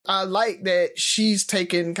I like that she's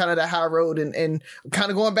taking kind of the high road and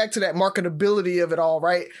kind of going back to that marketability of it all,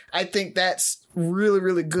 right? I think that's really,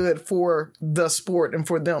 really good for the sport and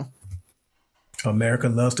for them. America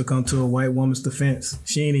loves to come to a white woman's defense.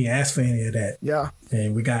 She ain't even asked for any of that. Yeah.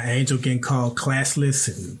 And we got Angel getting called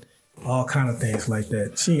classless and all kind of things like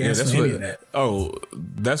that. She ain't asked for any of that. Oh,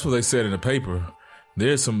 that's what they said in the paper.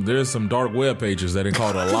 There's some dark web pages that they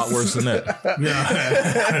called it a lot worse than that.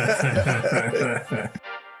 Yeah.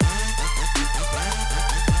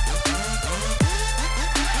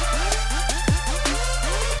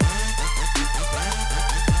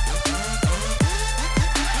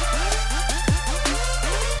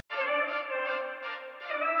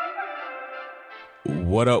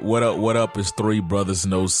 What up? It's Three Brothers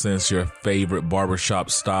No Sense, your favorite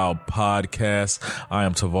barbershop style podcast. I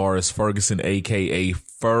am Tavares Ferguson, aka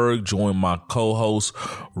Ferg, joined my co-hosts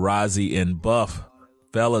Rozzy and Buff.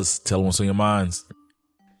 Fellas, tell them what's on your minds.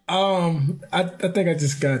 I think I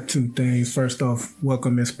just got two things. First off,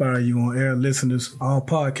 welcome Inspire You on Air listeners, all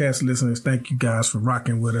podcast listeners. Thank you guys for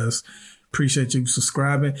rocking with us. Appreciate you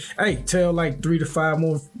subscribing. Hey, tell like 3 to 5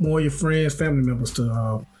 more of your friends, family members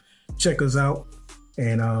to check us out.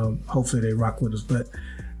 And hopefully they rock with us. But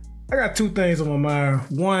I got two things on my mind.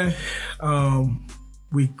 One,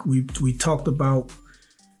 we talked about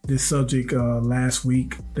this subject last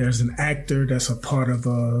week. There's an actor that's a part of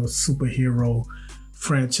a superhero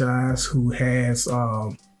franchise who has,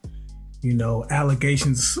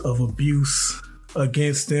 allegations of abuse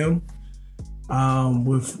against them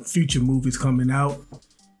with future movies coming out.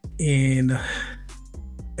 And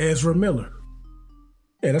Ezra Miller.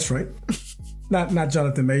 Yeah, that's right. Not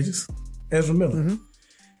Jonathan Majors, Ezra Miller. Mm-hmm.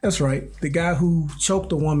 That's right. The guy who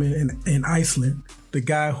choked a woman in Iceland. The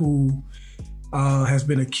guy who has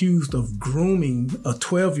been accused of grooming a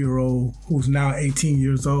 12-year-old who's now 18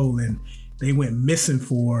 years old, and they went missing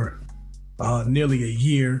for nearly a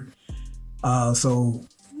year. So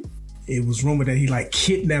it was rumored that he like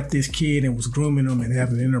kidnapped this kid and was grooming them and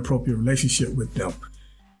having an inappropriate relationship with them.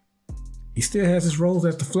 He still has his roles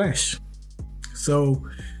as the Flash. So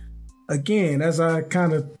again, as I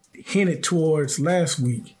kind of hinted towards last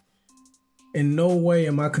week, in no way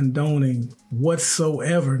am I condoning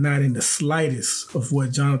whatsoever, not in the slightest, of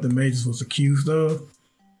what Jonathan Majors was accused of.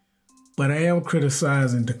 But I am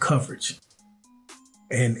criticizing the coverage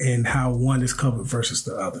and how one is covered versus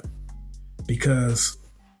the other. Because,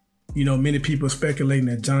 many people are speculating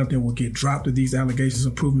that Jonathan will get dropped if these allegations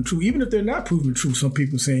are proven true. Even if they're not proven true, some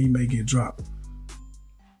people are saying he may get dropped.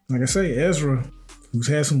 Like I say, Ezra, who's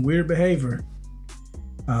had some weird behavior,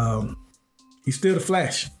 he's still the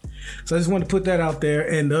Flash. So I just want to put that out there.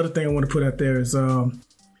 And the other thing I want to put out there is,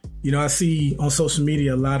 I see on social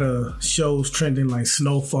media a lot of shows trending like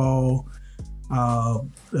Snowfall, The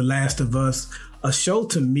Last of Us. A show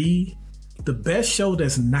to me, the best show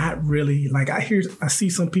that's not really, like I see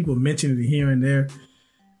some people mention it here and there,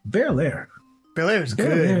 Bel Air. Bel Air is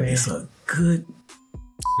good. It's a good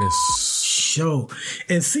show.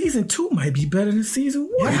 And season 2 might be better than season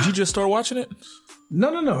 1. Did you just start watching it?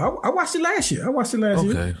 No. I watched it last year.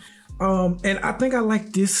 Okay. And I think I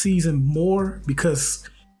like this season more because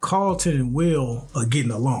Carlton and Will are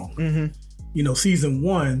getting along. Mm-hmm. Season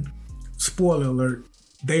 1, spoiler alert,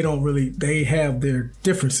 they have their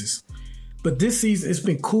differences. But this season, it's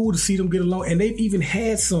been cool to see them get along. And they've even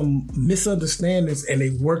had some misunderstandings and they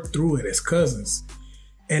worked through it as cousins.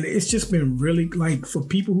 And it's just been really, like, for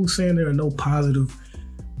people who saying there are no positive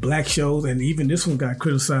black shows, and even this one got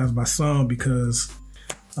criticized by some because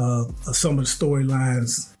of some of the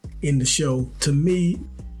storylines in the show. To me,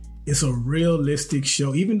 it's a realistic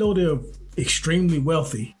show. Even though they're extremely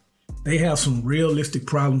wealthy, they have some realistic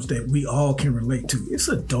problems that we all can relate to. It's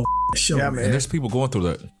a dope show, man. And there's people going through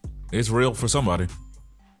that. It's real for somebody.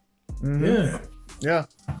 Mm-hmm. Yeah.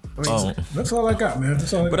 That's all I got, man.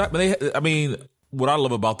 That's all I got. What I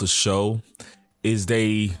love about the show is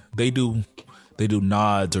they do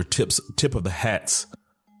nods or tip of the hats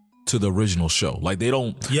to the original show. Like they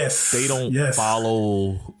don't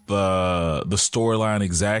follow the storyline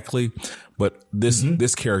exactly, but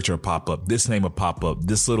this character will pop up, this name will pop up,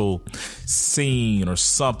 this little scene or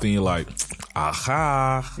something. You're like,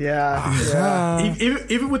 aha, yeah.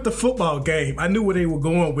 Even with the football game, I knew where they were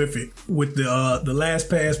going with it. With the last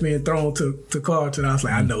pass being thrown to Carlton, I was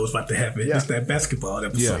like, I know it's about to happen. Yeah. It's that basketball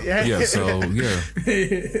episode.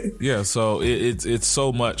 So it's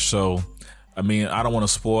so much. So I don't want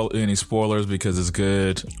to spoil any spoilers because it's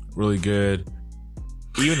good, really good.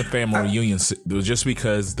 Even the family reunion, just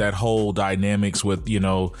because that whole dynamics with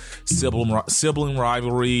sibling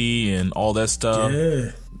rivalry and all that stuff.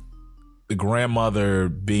 Yeah. the grandmother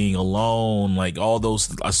being alone, like all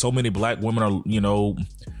those, so many black women are, you know,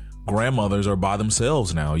 grandmothers are by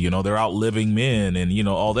themselves now, you know, they're out living men and, you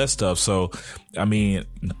know, all that stuff. So, I mean,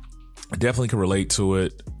 I definitely can relate to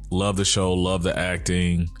it. Love the show, love the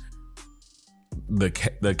acting,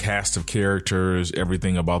 the cast of characters,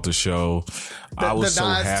 everything about the show. I was so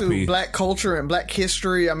happy. To black culture and black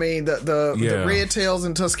history. I mean, the Red Tails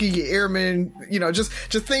and Tuskegee Airmen, you know, just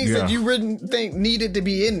things that you wouldn't think needed to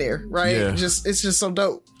be in there, right? Yeah. It's just so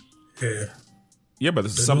dope. Yeah. Yeah, but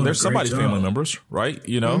there's somebody's family members, right?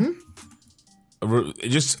 You know?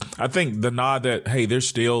 I think the nod that, hey, there's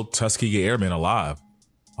still Tuskegee Airmen alive.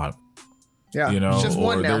 Yeah, you know, it's just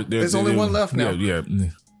one now. There's only one left now.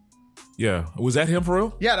 Yeah. Was that him for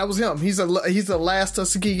real? Yeah, that was him. He's the last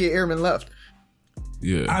Tuskegee Airman left.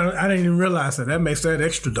 Yeah, I didn't even realize that. That makes that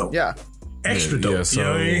extra dope. Yeah, extra dope. Yeah, so, you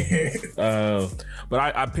know what I mean? But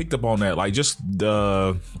I picked up on that, like just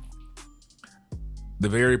the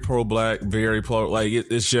very pro black, very pro, like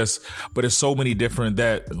it's just, but it's so many different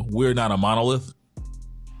that we're not a monolith.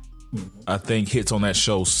 I think hits on that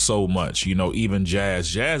show so much, you know, even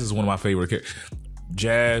Jazz is one of my favorite characters.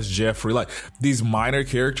 Jazz, Jeffrey, like these minor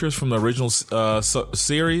characters from the original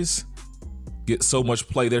series get so much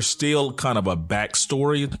play. There's still kind of a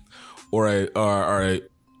backstory or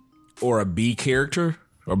a B character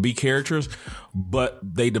or B characters, but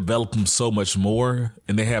they develop them so much more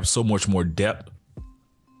and they have so much more depth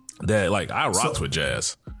that like I rocked with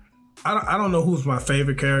Jazz. I don't know who's my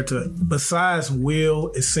favorite character besides Will.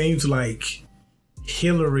 It seems like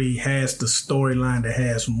Hillary has the storyline that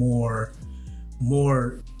has more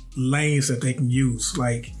lanes that they can use.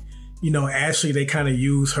 Like, you know, Ashley, they kind of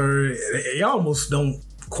use her. They almost don't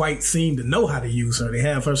quite seem to know how to use her. They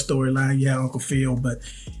have her storyline. Yeah, Uncle Phil, but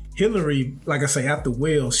Hillary, like I say, after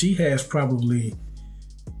Will, she has probably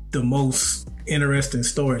the most interesting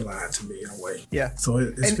storyline to me in a way. Yeah. So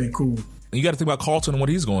it's been cool. You got to think about Carlton and what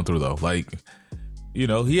he's going through, though. Like, you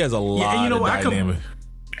know, he has a lot of dynamic.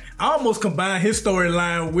 I almost combine his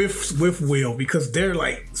storyline with Will because they're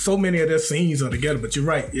like so many of their scenes are together. But you're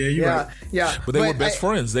right. Yeah, you're right. Yeah, but they were best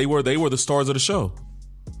friends. They were the stars of the show.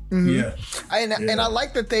 Mm-hmm. Yeah. And I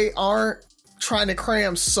like that they aren't trying to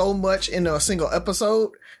cram so much into a single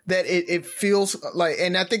episode that it feels like,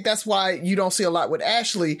 and I think that's why you don't see a lot with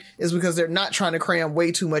Ashley is because they're not trying to cram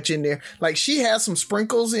way too much in there. Like she has some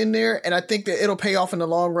sprinkles in there and I think that it'll pay off in the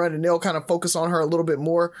long run and they'll kind of focus on her a little bit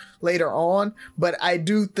more later on. But I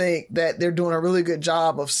do think that they're doing a really good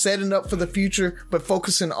job of setting up for the future, but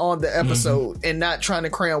focusing on the episode and not trying to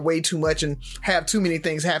cram way too much and have too many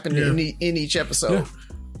things happen in each episode. Yeah.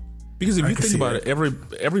 Because if you think about it,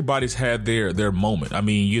 everybody's had their moment. I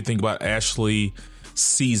mean, you think about Ashley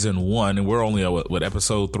season 1, and we're only at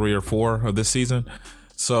episode 3 or 4 of this season.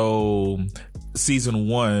 So season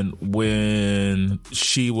 1, when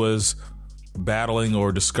she was battling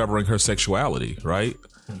or discovering her sexuality, right?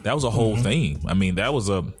 That was a whole thing. I mean, that was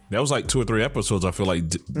like 2 or 3 episodes. I feel like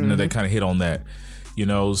they kind of hit on that, you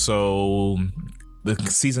know. So the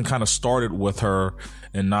season kind of started with her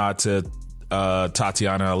and nod to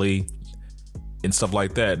Tatiana Ali and stuff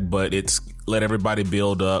like that, but it's let everybody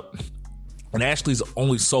build up. And Ashley's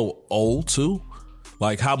only so old too.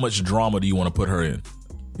 Like, how much drama do you want to put her in?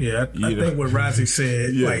 Yeah, I think what Rozzy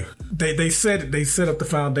said, like they set up the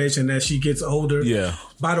foundation as she gets older. Yeah.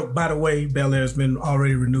 By the way, Bel Air's been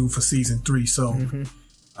already renewed for season 3, so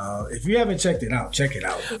if you haven't checked it out, check it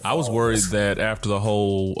out. I was worried that after the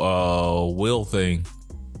whole Will thing,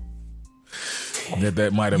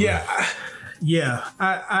 that might have. Yeah,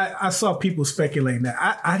 I saw people speculating that.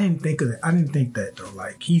 I didn't think of it. I didn't think that though.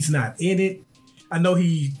 Like he's not in it. I know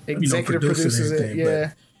he executive produces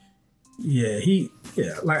it.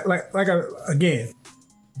 Yeah, like I again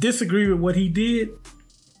disagree with what he did.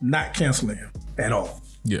 Not canceling him at all.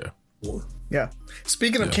 Yeah.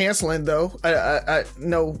 Speaking of canceling though, I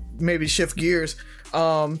know maybe shift gears.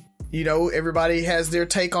 You know, everybody has their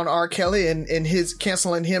take on R. Kelly and his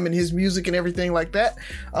canceling him and his music and everything like that.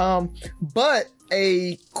 But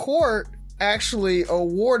a court actually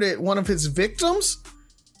awarded one of his victims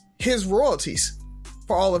his royalties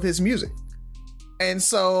for all of his music. And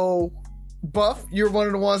so, Buff, you're one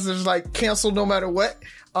of the ones that's like canceled no matter what.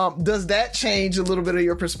 Does that change a little bit of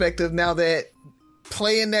your perspective now that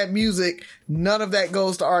playing that music, none of that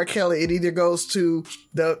goes to R. Kelly. It either goes to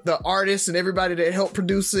the artists and everybody that helped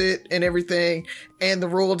produce it and everything, and the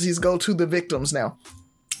royalties go to the victims now?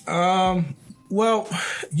 Well,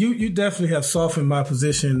 you definitely have softened my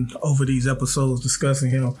position over these episodes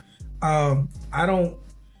discussing him.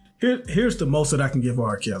 Here's the most that I can give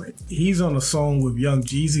R. Kelly. He's on a song with Young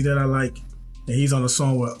Jeezy that I like, and he's on a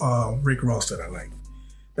song with Rick Ross that I like.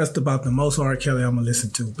 That's about the most R. Kelly I'm gonna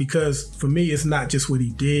listen to, because for me, it's not just what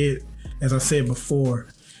he did. As I said before,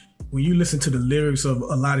 when you listen to the lyrics of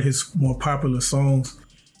a lot of his more popular songs,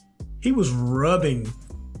 he was rubbing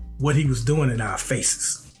what he was doing in our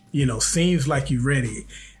faces. You know, Seems Like You Ready.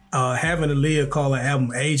 Having Aaliyah call her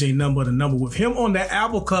album Age Ain't Nothing But a Number, with him on that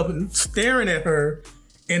album cover staring at her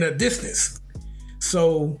in a distance.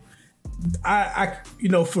 So I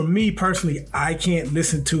for me personally, I can't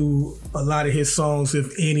listen to a lot of his songs,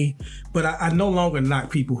 if any, but I no longer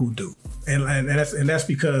knock people who do. And that's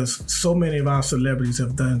because so many of our celebrities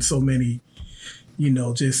have done so many,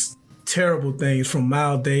 just terrible things, from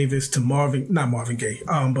Miles Davis to not Marvin Gaye,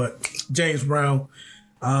 but James Brown.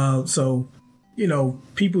 So,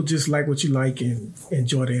 people just like what you like and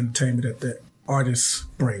enjoy the entertainment that artist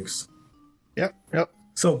brings. Yep.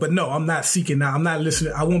 So, but no, I'm not seeking out. I'm not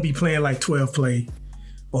listening. I won't be playing like 12 Play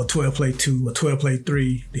or 12 Play 2 or 12 Play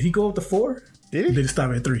 3. Did he go up to 4? Did he? Or did it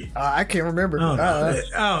stop at 3? I can't remember. I don't know.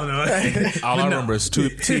 All I remember is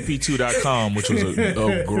TP2.com, which was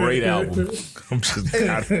a great album. I'm just Is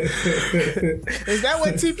that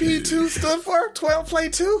what TP2 stood for? 12 Play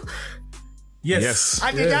 2? Yes.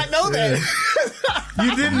 I did not know that.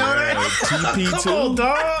 You didn't know that? TP2? Come on,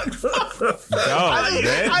 dog.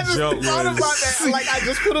 I just thought about that. Like, I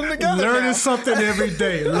just put them together. Learning something every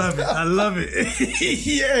day. Love it. I love it.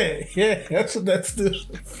 Yeah. That's what that's the.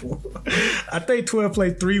 I think 12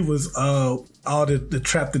 Play 3 was all the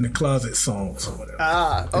Trapped in the Closet songs or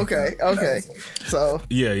whatever. Okay. So.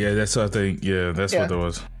 Yeah, that's what I think. Yeah, that's what that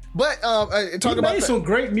was. But talking about some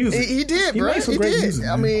great music. He did, bro. He did. Music,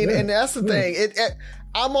 I mean, and that's the thing.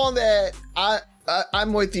 I'm on that.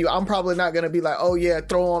 I'm with you. I'm probably not going to be like, oh yeah,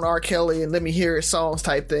 throw on R. Kelly and let me hear his songs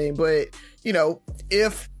type thing. But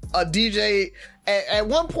if a DJ, at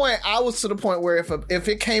one point, I was to the point where if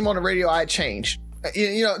it came on the radio, I'd change.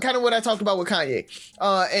 Kind of what I talked about with Kanye.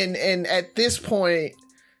 And at this point,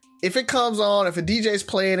 if it comes on, if a DJ's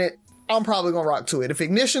playing it, I'm probably gonna rock to it. If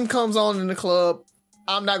Ignition comes on in the club,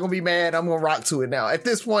 I'm not gonna be mad. I'm gonna rock to it now. At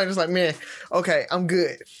this point, it's like, man, okay, I'm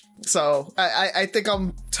good. So I think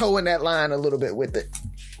I'm towing that line a little bit with it.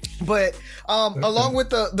 But along with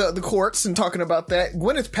the courts and talking about that,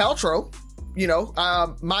 Gwyneth Paltrow,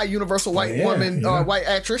 my universal white woman, white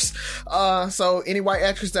actress. So any white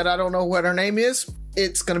actress that I don't know what her name is,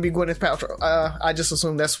 it's gonna be Gwyneth Paltrow. I just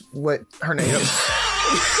assume that's what her name is.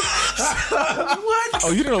 What?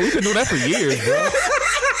 Oh, we've been doing that for years, bro.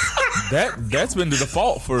 That's been the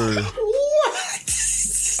default for. What?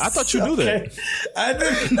 I thought you knew that. I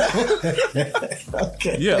didn't know.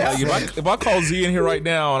 Okay. Yeah, like if I call Z in here right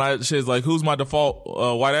now and she's like, "Who's my default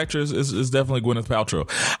white actress?" It's definitely Gwyneth Paltrow.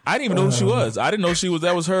 I didn't even know who she was. I didn't know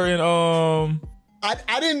that was her in. I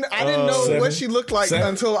didn't know what she looked like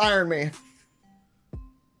until Iron Man.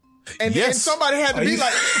 And somebody had to be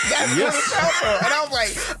like, that's Gwyneth Paltrow. And I was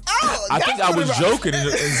like, oh, I think I was joking. And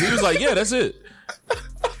Z was like, yeah, that's it.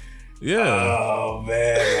 Yeah. Oh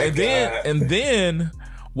man. And then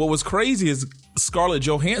what was crazy is Scarlett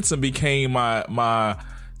Johansson became my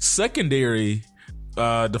secondary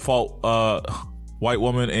default white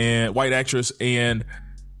woman and white actress, and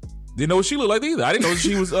didn't know what she looked like either. I didn't know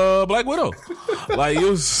she was Black Widow. Like it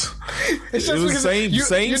was same.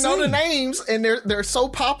 You know the names, and they're so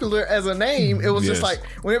popular as a name. It was just like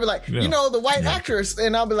whenever like the white actress,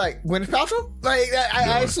 and I'll be like Gwyneth Paltrow. Like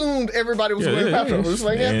I assumed everybody was Gwyneth Paltrow. It was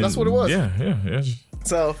like that's what it was. Yeah.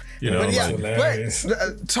 So,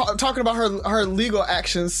 talking about her legal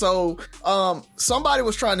actions. So, somebody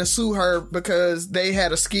was trying to sue her because they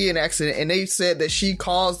had a skiing accident, and they said that she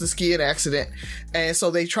caused the skiing accident, and so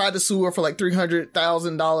they tried to sue her for like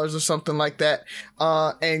 $300,000 or something like that.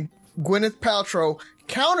 And Gwyneth Paltrow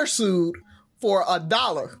countersued for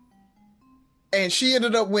 $1. And she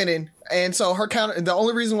ended up winning. And so the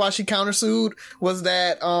only reason why she countersued was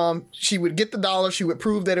that, she would get the $1. She would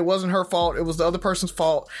prove that it wasn't her fault. It was the other person's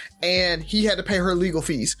fault. And he had to pay her legal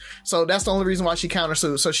fees. So that's the only reason why she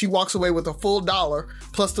countersued. So she walks away with a full $1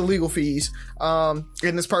 plus the legal fees. And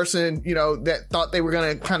this person, that thought they were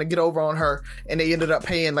going to kind of get over on her, and they ended up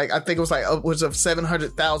paying I think it was upwards of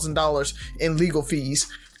 $700,000 in legal fees,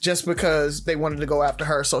 just because they wanted to go after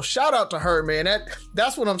her. So shout out to her, man.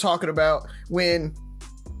 That's what I'm talking about. When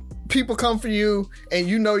people come for you and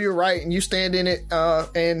you're right and you stand in it,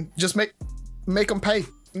 and just make them pay.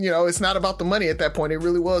 It's not about the money at that point. It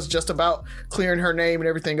really was just about clearing her name and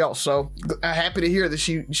everything else. So I'm happy to hear that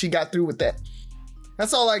she got through with that.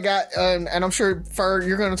 That's all I got. And I'm sure, Fer,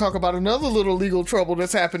 you're going to talk about another little legal trouble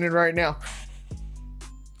that's happening right now.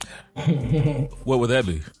 What would that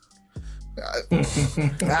be?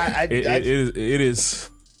 It is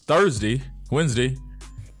Wednesday,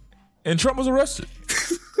 and Trump was arrested.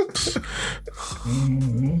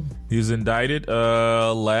 He was indicted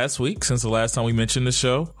last week, since the last time we mentioned the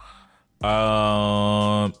show.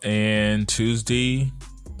 And Tuesday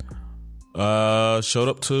showed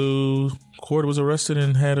up to court, was arrested,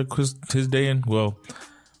 and had his day in, well,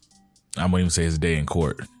 I won't even say his day in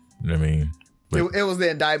court. You know what I mean? It was the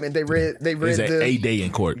indictment. They read a day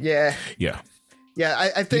in court. Yeah. Yeah.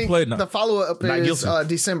 Yeah, I think the follow-up is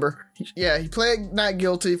December. Yeah, he pled not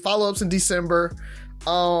guilty. Follow-up's in December. A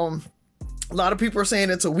lot of people are saying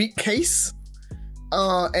it's a weak case.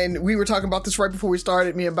 And we were talking about this right before we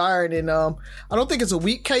started, me and Byron, and I don't think it's a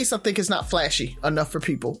weak case. I think it's not flashy enough for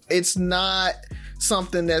people. It's not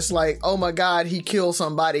something that's like, oh my God, he killed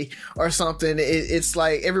somebody or something. It's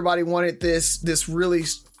like everybody wanted this really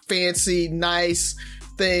fancy, nice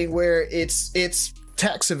thing where it's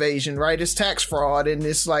tax evasion, right? It's tax fraud, and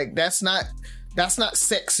it's like that's not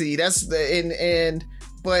sexy. That's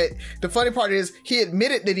but the funny part is he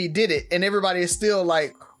admitted that he did it, and everybody is still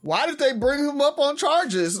like, why did they bring him up on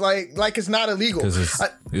charges? Like it's not illegal.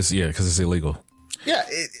 Because it's illegal. Yeah.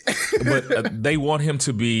 But they want him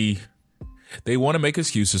to be, they want to make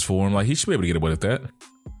excuses for him. Like, he should be able to get away with that.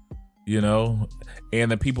 You know?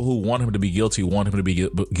 And the people who want him to be guilty want him to be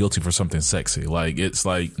guilty for something sexy. Like, it's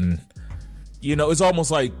like, you know, it's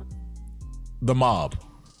almost like the mob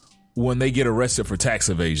when they get arrested for tax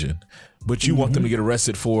evasion. But you want them to get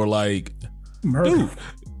arrested for, like, murder. Dude,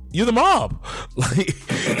 you're the mob.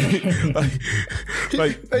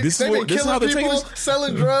 This is how they're taking this.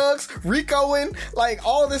 Selling drugs, RICOing, like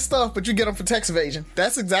all this stuff, but you get them for tax evasion.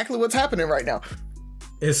 That's exactly what's happening right now.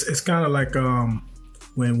 It's kind of like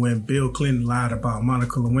when Bill Clinton lied about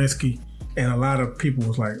Monica Lewinsky, and a lot of people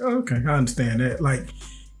was like, oh, okay, I understand that. Like,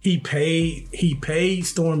 he paid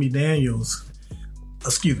Stormy Daniels.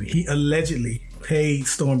 He allegedly paid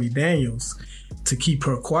Stormy Daniels to keep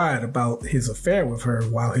her quiet about his affair with her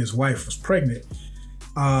while his wife was pregnant.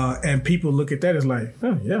 And people look at that as like,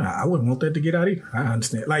 oh yeah, I wouldn't want that to get out either. I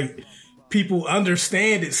understand. Like, people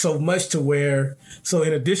understand it so much to where, so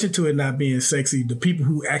in addition to it not being sexy, the people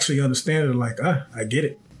who actually understand it are like, I get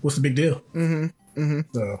it. What's the big deal? Mm-hmm. Mm-hmm.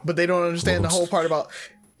 So, but they don't understand the whole part about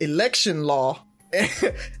election law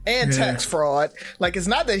and tax fraud. Like, it's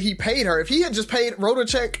not that he paid her. If he had just wrote a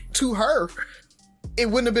check to her, it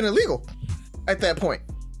wouldn't have been illegal. At that point,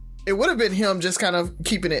 it would have been him just kind of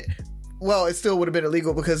keeping it. Well, it still would have been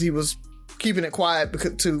illegal because he was keeping it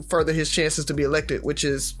quiet to further his chances to be elected, which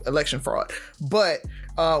is election fraud. But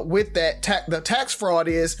with that, the tax fraud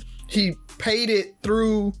is he paid it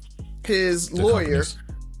through his lawyer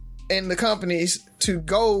and the companies to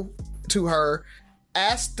go to her,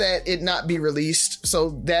 asked that it not be released.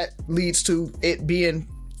 So that leads to it being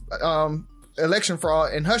election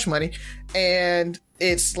fraud and hush money. And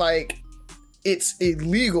it's like, it's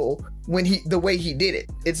illegal the way he did it.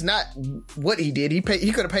 It's not what he did. He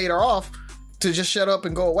could have paid her off to just shut up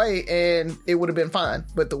and go away, and it would have been fine.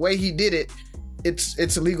 But the way he did it,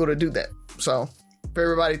 it's illegal to do that. So for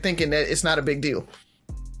everybody thinking that it's not a big deal,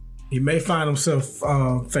 he may find himself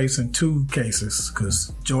facing 2 cases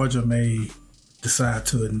because Georgia may decide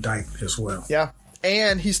to indict as well. Yeah.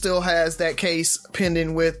 And he still has that case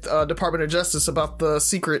pending with Department of Justice about the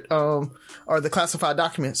secret or the classified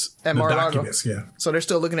documents at Mar-a-Lago. Yeah. So they're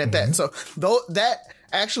still looking at that. So that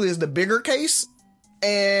actually is the bigger case.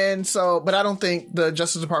 And so, but I don't think the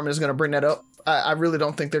Justice Department is going to bring that up. I really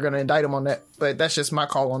don't think they're going to indict him on that. But that's just my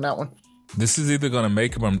call on that one. This is either going to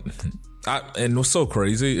make him, and what's so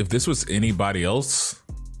crazy, if this was anybody else,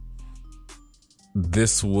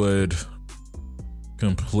 this would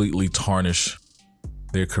completely tarnish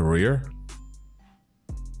their career.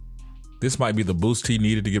 This might be the boost he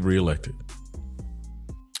needed to get reelected.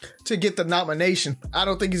 To get the nomination. I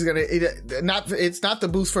don't think he's gonna. It's not the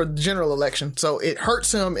boost for the general election, so it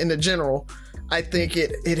hurts him in the general. I think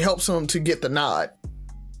it helps him to get the nod.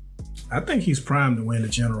 I think he's primed to win the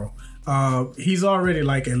general. He's already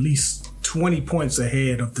like at least 20 points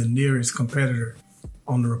ahead of the nearest competitor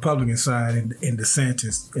on the Republican side in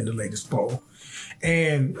DeSantis in the latest poll.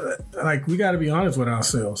 And like, we got to be honest with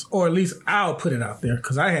ourselves, or at least I'll put it out there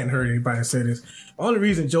because I hadn't heard anybody say this. The only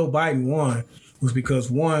reason Joe Biden won was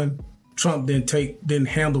because 1, Trump didn't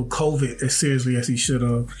handle COVID as seriously as he should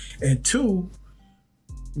have, and 2,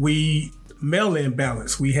 we mail-in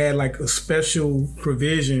ballots. We had like a special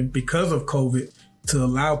provision because of COVID to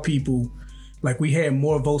allow people, like, we had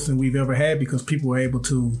more votes than we've ever had because people were able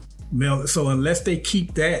to mail it. So unless they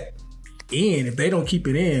keep that in, if they don't keep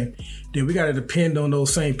it in, then we got to depend on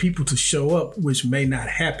those same people to show up, which may not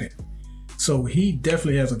happen. So he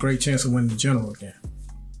definitely has a great chance of winning the general again.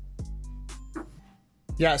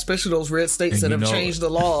 Yeah, especially those red states that have changed the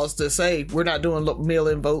laws to say we're not doing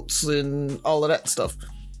mail-in votes and all of that stuff.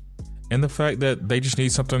 And the fact that they just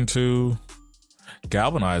need something to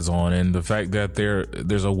galvanize on, and the fact that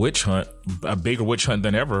there's a witch hunt, a bigger witch hunt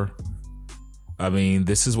than ever. I mean,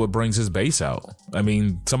 this is what brings his base out. I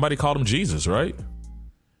mean, somebody called him Jesus, right?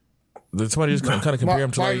 Somebody just kind of compared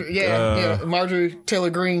him to Marjorie Taylor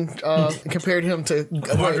Greene compared him to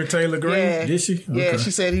Marjorie Taylor Greene. Yeah, did she? Okay. Yeah,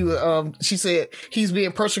 she said he was. She said he's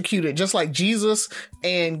being persecuted just like Jesus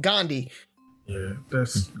and Gandhi. Yeah,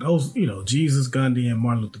 that's those. You know, Jesus, Gandhi, and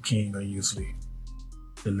Martin Luther King are usually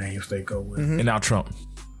the names they go with. And now Trump.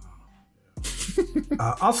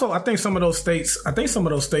 Also, I think some of those states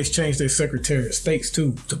changed their Secretary of States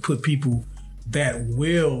too to put people that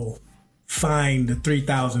will find the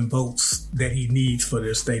 3,000 votes that he needs for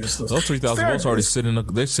their state. Those 3,000 votes already sitting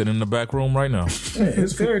in the back room right now. Yeah,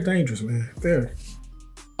 it's very dangerous, man. Very.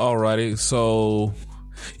 Alrighty, so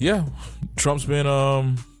yeah, Trump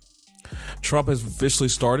has officially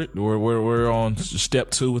started. We're on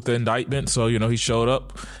step 2 with the indictment. So, he showed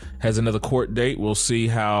up, has another court date. We'll see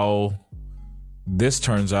how this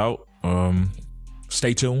turns out.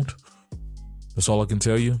 Stay tuned. That's all I can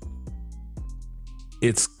tell you.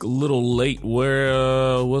 It's a little late.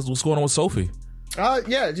 What's going on with Sophie?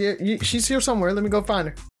 Yeah, she's here somewhere. Let me go find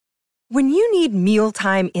her. When you need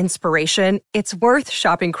mealtime inspiration, it's worth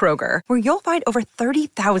shopping Kroger, where you'll find over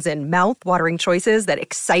 30,000 mouth-watering choices that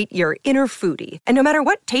excite your inner foodie. And no matter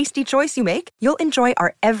what tasty choice you make, you'll enjoy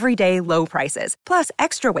our everyday low prices, plus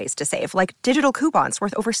extra ways to save, like digital coupons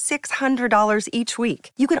worth over $600 each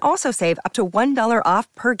week. You can also save up to $1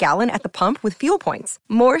 off per gallon at the pump with fuel points.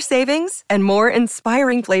 More savings and more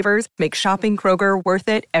inspiring flavors make shopping Kroger worth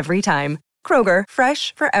it every time. Kroger,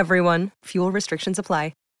 fresh for everyone. Fuel restrictions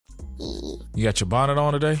apply. You got your bonnet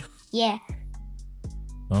on today? Yeah.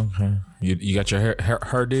 Okay. You got your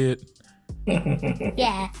hair did?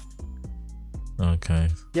 Yeah. Okay.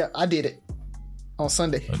 Yeah, I did it on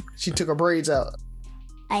Sunday. She took her braids out.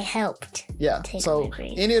 I helped. Yeah. So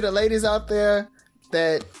any of the ladies out there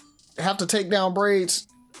that have to take down braids,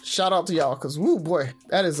 shout out to y'all, because woo boy,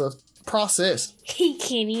 that is a process. He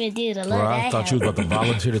can't even do the look. Bro, I thought you was about to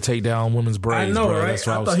volunteer to take down women's braids. I know, bro. right? I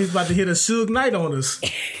thought he was about to hit a Suge Knight on us.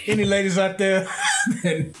 Any ladies out there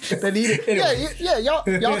that need it? Yeah.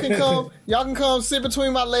 Y'all can come sit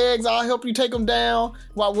between my legs. I'll help you take them down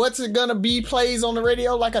while What's It Gonna Be plays on the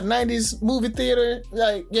radio like a 90s movie theater.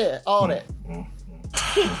 Like, yeah, all that.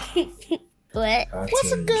 What?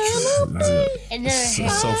 What's it gonna be?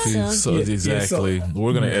 Sophie, exactly.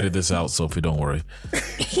 We're gonna edit this out, Sophie. Don't worry.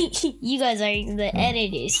 You guys are the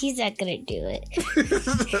editors. He's not gonna do it.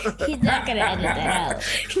 He's not gonna edit that out.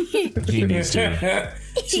 He needs to.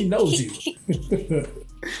 She knows you.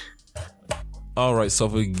 All right,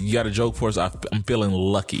 Sophie, you got a joke for us? I'm feeling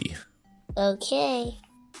lucky. Okay.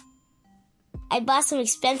 I bought some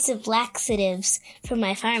expensive laxatives from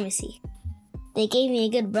my pharmacy. They gave me a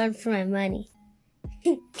good run for my money.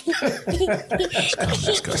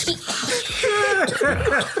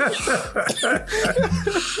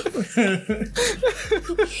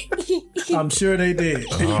 I'm sure they did.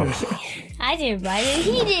 I didn't buy them.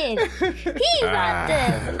 He did. He bought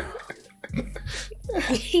them.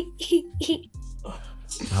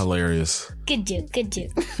 Hilarious. Good joke.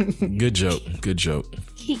 Good joke.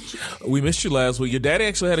 We missed you last week. Your daddy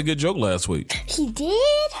actually had a good joke last week. He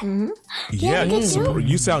did? Mm-hmm. Yeah,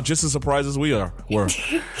 you sound just as surprised as we were.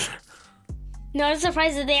 No, I'm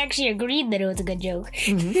surprised that they actually agreed that it was a good joke.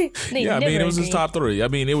 Mm-hmm. Yeah, I mean, it was his top 3. I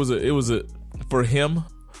mean, it was a for him.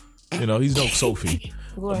 He's no Sophie,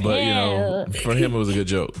 but for him, it was a good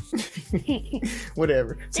joke.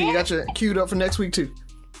 Whatever. So you got your queued up for next week too.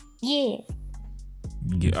 Yeah.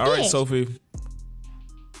 All right, Sophie.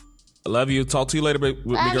 I love you. Talk to you later, big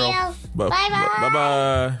girl. You. Bye.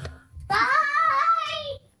 Bye. Bye.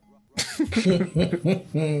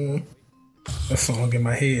 That song in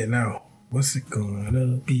my head now. What's it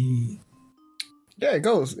gonna be? Yeah, it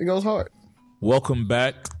goes hard. Welcome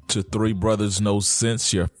back to Three Brothers No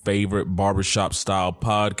Sense, your favorite barbershop style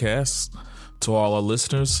podcast. To all our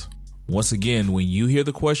listeners, once again, when you hear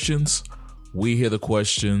the questions, we hear the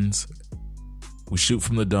questions. We shoot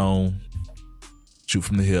from the dome, shoot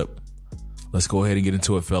from the hip. Let's go ahead and get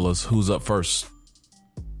into it, fellas. Who's up first?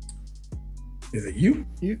 Is it you?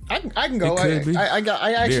 I can go.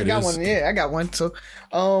 I actually got one. Yeah, I got one. So,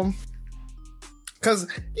 because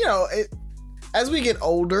as we get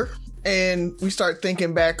older and we start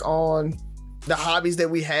thinking back on the hobbies that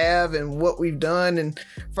we have and what we've done, and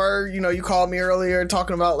you called me earlier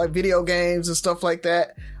talking about like video games and stuff like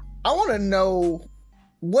that. I want to know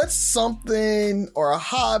what's something or a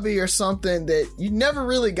hobby or something that you never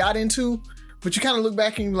really got into, but you kind of look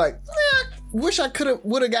back and you're like, wish I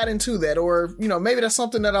would have got into that, or maybe that's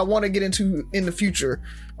something that I want to get into in the future,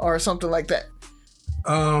 or something like that.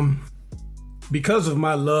 Because of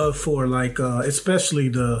my love for especially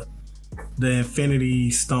the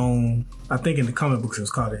Infinity Stone. I think in the comic books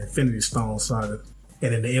it's called the Infinity Stone Saga,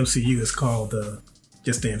 and in the MCU it's called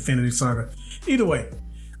just the Infinity Saga. Either way,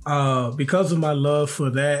 because of my love for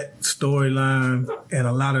that storyline and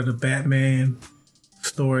a lot of the Batman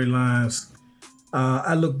storylines,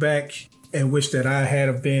 I look back and wish that I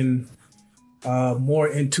had been more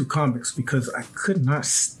into comics, because I could not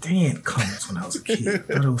stand comics when I was a kid.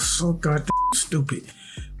 But it was so goddamn stupid.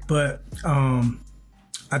 But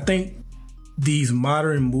I think these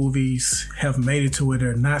modern movies have made it to where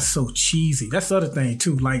they're not so cheesy. That's the other thing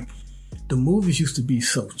too. Like, the movies used to be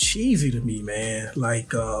so cheesy to me, man.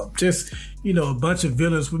 Like, just, a bunch of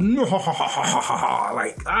villains with I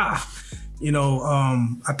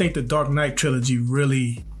think the Dark Knight trilogy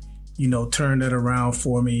really, turned that around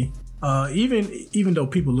for me. Even though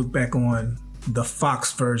people look back on the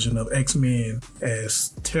Fox version of X-Men as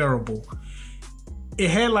terrible, it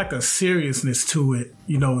had like a seriousness to it,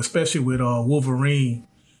 especially with Wolverine,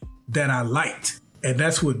 that I liked. And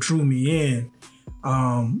that's what drew me in.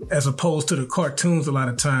 As opposed to the cartoons, a lot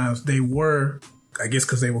of times they were, I guess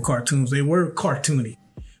because they were cartoons, they were cartoony.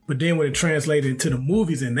 But then when it translated into the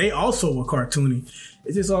movies and they also were cartoony,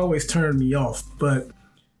 it just always turned me off. But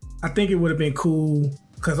I think it would have been cool,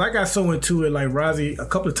 because I got so into it, like Rozzy, a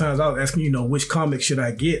couple of times I was asking, which comic should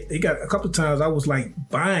I get? It got a couple of times I was like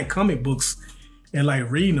buying comic books and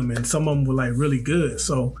like reading them, and some of them were like really good.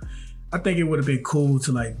 So I think it would have been cool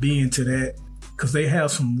to like be into that, because they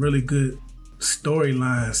have some really good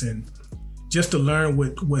storylines, and just to learn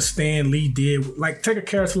what Stan Lee did. Like, take a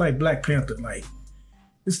character like Black Panther. Like,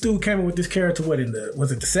 this dude came in with this character,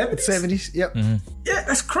 was it the 70s? 70s, yep. Mm-hmm. Yeah,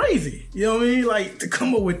 that's crazy. You know what I mean? Like, to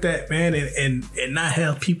come up with that, man, and not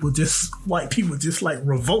have white people just like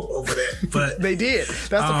revolt over that. But they did. That's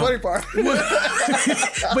the funny part.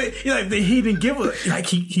 But he didn't give a,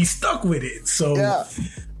 he stuck with it. So, yeah.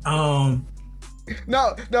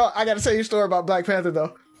 No, I got to tell you a story about Black Panther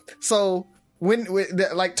though. So when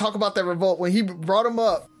talk about that revolt, when he brought him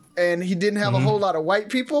up and he didn't have a whole lot of white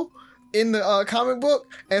people in the comic book,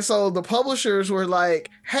 and so the publishers were like,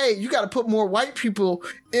 hey, you got to put more white people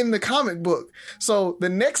in the comic book. So the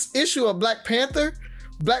next issue of Black Panther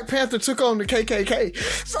took on the KKK.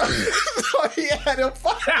 So he had him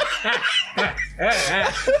fight.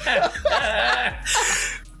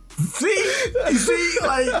 See,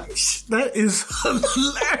 like, that is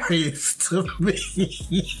hilarious to me.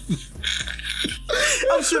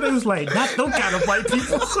 I'm sure they was like, not those kind of white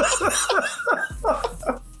people.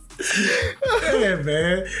 Yeah,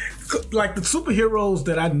 man. Like, the superheroes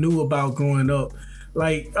that I knew about growing up,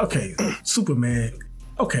 like, okay, Superman,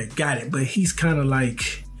 okay, got it, but he's kind of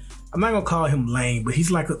like, I'm not gonna call him lame, but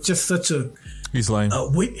he's like just such a, he's lame.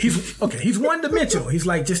 He's one dimensional. He's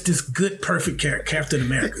like just this good, perfect Captain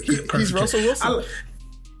America. He's Russell Wilson. No.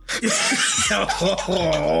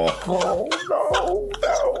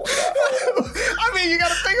 I mean, you got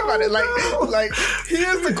to think about it. Like he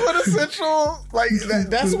is the quintessential. Like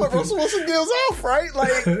that's what Russell Wilson gives off, right?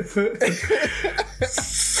 Like,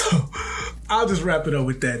 so I'll just wrap it up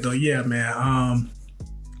with that, though. Yeah, man.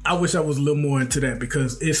 I wish I was a little more into that,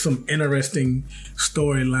 because it's some interesting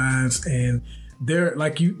storylines, and there,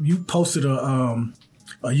 like you posted a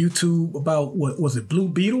YouTube about, what was it, Blue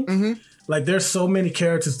Beetle? Mm-hmm. Like, there's so many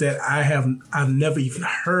characters that I've never even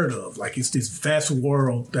heard of. Like, it's this vast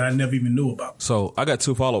world that I never even knew about. So I got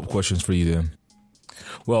 2 follow-up questions for you then.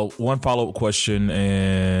 Well, one follow-up question,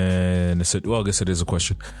 and I guess it is a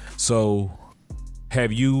question. So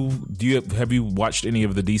have you watched any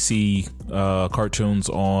of the DC cartoons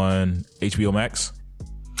on HBO Max?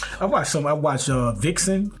 I watched some. I watched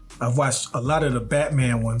Vixen. I've watched a lot of the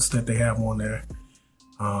Batman ones that they have on there.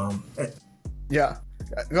 Yeah.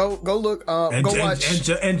 Go look. Go watch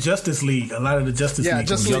and Justice League. A lot of the Justice League.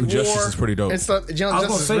 Young Justice is pretty dope. And stuff. Young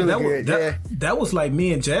Justice is really good. That was like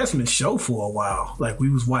me and Jasmine's show for a while. Like, we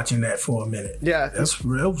was watching that for a minute. Yeah, that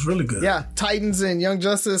was really good. Yeah, Titans and Young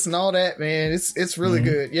Justice and all that, man. It's really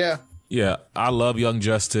good. Yeah. Yeah, I love Young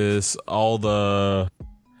Justice. All the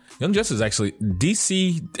Young Justice, actually,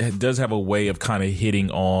 DC does have a way of kind of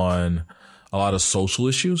hitting on a lot of social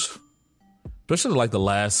issues, especially like the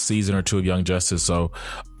last season or 2 of Young Justice. So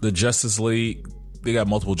the Justice League, they got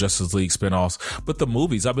multiple Justice League spinoffs, but the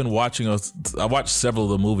movies I watched several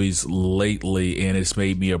of the movies lately, and it's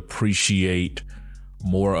made me appreciate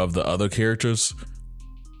more of the other characters.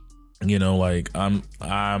 You know, like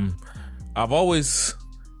I've always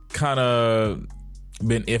kind of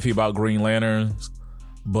been iffy about Green Lanterns,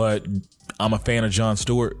 but I'm a fan of Jon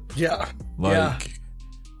Stewart. Yeah.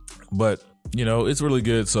 But you know, it's really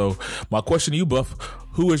good. So my question to you, Buff,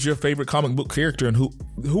 who is your favorite comic book character, and who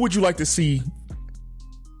would you like to see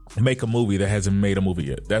make a movie that hasn't made a movie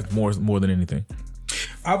yet? That's more than anything.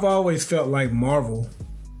 I've always felt like Marvel,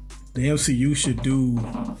 the MCU, should do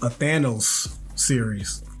a Thanos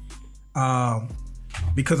series.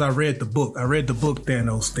 Because I read the book.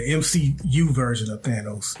 Thanos, the MCU version of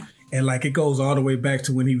Thanos. And like it goes all the way back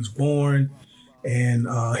to when he was born, and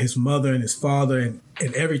his mother and his father and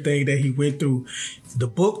everything that he went through. The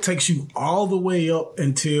book takes you all the way up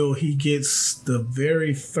until he gets the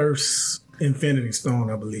very first Infinity Stone,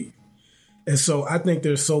 I believe. And so I think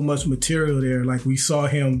there's so much material there. Like we saw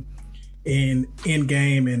him in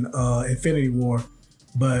Endgame and Infinity War,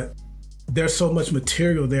 but there's so much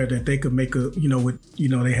material there that they could make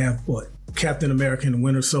they have Captain America and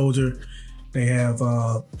Winter Soldier. They have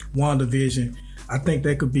WandaVision. I think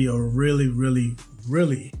that could be a really, really,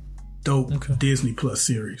 really dope Disney Plus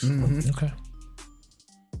series. Mm-hmm. Okay.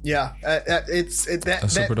 Yeah, that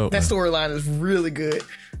storyline is really good.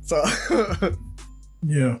 So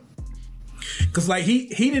yeah, because like he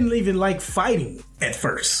didn't even like fighting at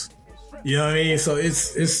first. You know what I mean? So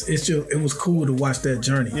it's just, it was cool to watch that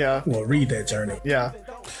journey. Yeah, well, read that journey. Yeah.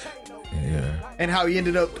 And how he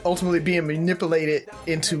ended up ultimately being manipulated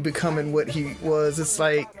into becoming what he was. It's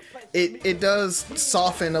like it does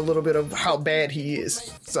soften a little bit of how bad he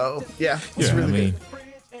is. So yeah, it's really good.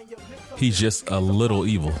 He's just a little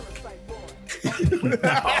evil.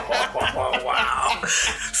 Oh, wow.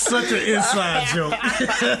 Such an inside joke.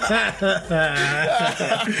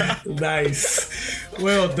 Nice.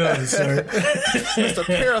 Well done, sir. It's a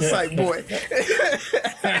parasite boy.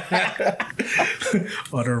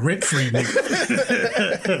 Or the rent-free nigga.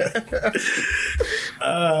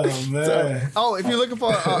 Oh, man. If you're looking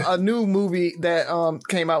for a new movie that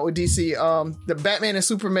came out with DC, the Batman and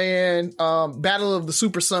Superman Battle of the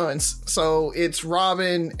Super Sons. So it's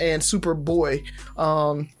Robin and Superboy.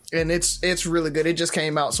 And it's really good. It just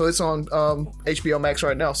came out, so it's on HBO Max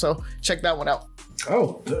right now. So check that one out.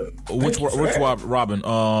 Oh, which Robin?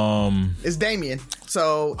 It's Damian.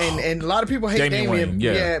 So and a lot of people hate Damian.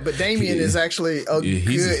 Yeah, but Damian is actually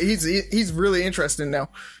he's really interesting now.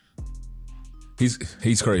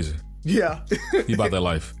 He's crazy. Yeah, he about that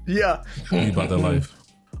life. Yeah, he about that life.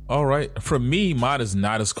 All right, for me, mine is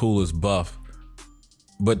not as cool as Buff,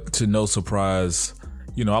 but to no surprise,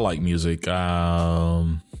 you know, I like music. I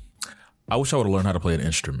wish I would have learned how to play an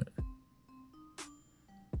instrument.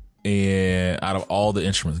 And out of all the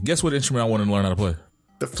instruments, guess what instrument I wanted to learn how to play?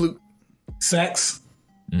 The flute. Sax.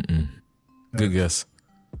 Good guess.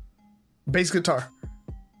 Bass guitar.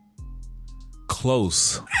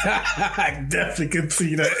 Close. I definitely could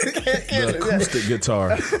see that. The acoustic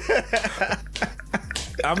guitar.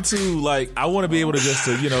 I'm too I want to be able to just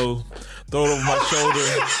throw it over my shoulder,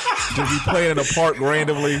 just be playing in a park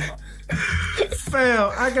randomly.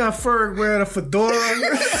 Fam, I got Ferg wearing a fedora,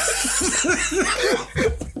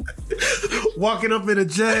 walking up in a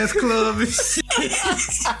jazz club and shit.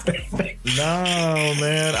 No,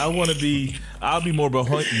 man, I'll be more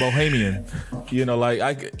bohemian. You know, like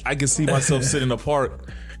I can see myself sitting in a park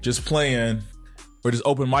just playing, or just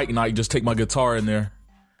open mic night, just take my guitar in there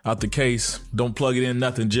out the case, don't plug it in,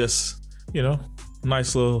 nothing, just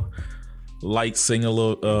nice little light, sing a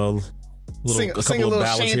couple of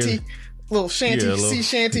ballads shanty, here. Little shanty, sea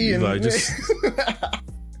shanty, and just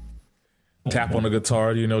tap on the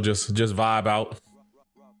guitar, just vibe out.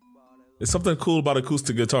 It's something cool about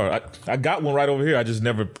acoustic guitar. I got one right over here. I just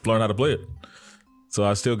never learned how to play it, so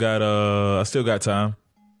I still got time.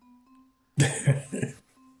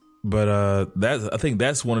 But I think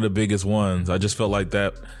that's one of the biggest ones. I just felt like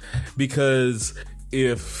that because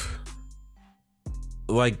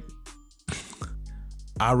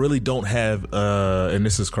I really don't have, and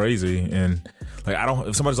this is crazy, and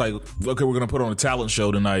if somebody's like, okay, we're gonna put on a talent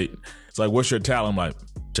show tonight, it's like, what's your talent? I'm like,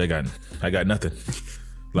 I got nothing.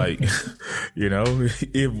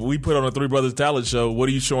 If we put on a Three Brothers talent show, what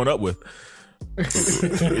are you showing up with?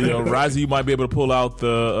 Rising, you might be able to pull out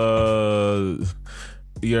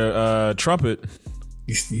your trumpet.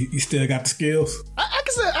 You still got the skills? I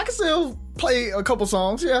can still play a couple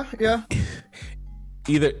songs. Yeah.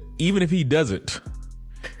 Even if he doesn't,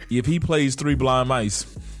 if he plays Three Blind Mice,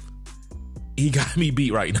 he got me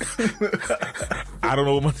beat right now. I don't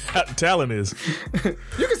know what my talent is.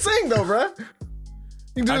 You can sing though, bro.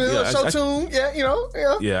 You can do a little show tune.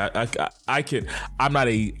 Yeah, I can. I'm not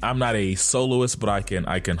a soloist, but I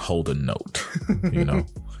can hold a note.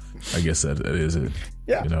 I guess that is it.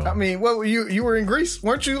 Yeah, I mean, well, you were in Greece,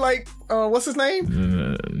 weren't you? Like, what's his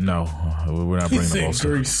name? No, we're not bringing up old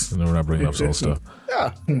stuff. No, we're not bringing up old stuff.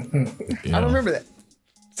 Yeah, I remember that.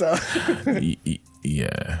 So,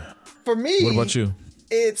 yeah. For me, what about you?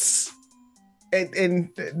 It's and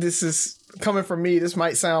this is coming from me. This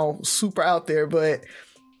might sound super out there, but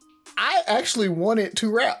I actually wanted to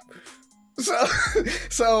rap.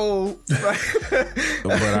 So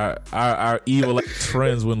but our evil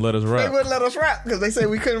friends wouldn't let us rap. They wouldn't let us rap because they said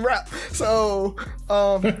we couldn't rap. So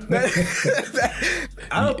I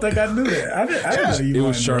don't think I knew that. I didn't know it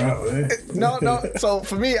was Sherman. No. So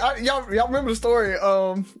for me, y'all remember the story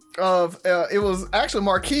of it was actually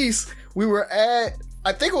Marquise. We were at,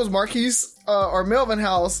 I think it was Marquise or Melvin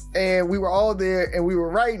house, and we were all there and we were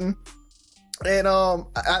writing. And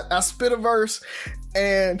I spit a verse,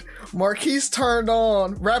 and Marquise turned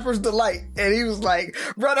on Rapper's Delight, and he was like,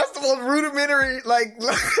 "Bro, that's the most rudimentary like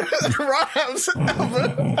rhymes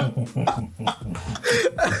ever."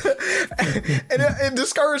 And it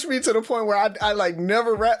discouraged me to the point where I like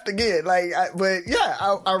never rapped again. But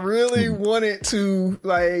I really wanted to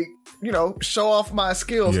like, you know, show off my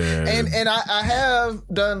skills. Yeah. And I have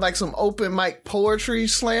done like some open mic poetry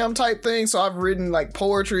slam type thing. So I've written like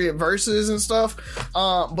poetry and verses and stuff.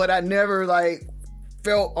 But I never like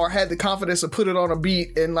felt or had the confidence to put it on a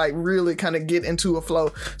beat and like really kind of get into a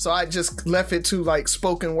flow. So I just left it to like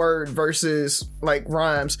spoken word versus like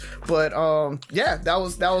rhymes. But that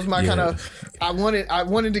was my kind of, I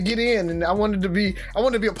wanted to get in, and I wanted to be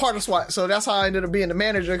a part of SWAT. So that's how I ended up being the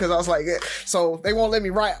manager, because I was like, so they won't let me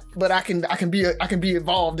rap, but I can be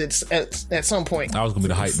involved at some point. I was gonna be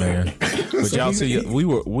the hype man. But y'all see, we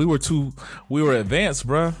were advanced,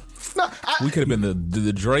 bruh. No, we could have been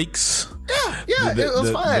the Drakes. Yeah, it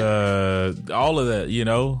was fine. All of that, you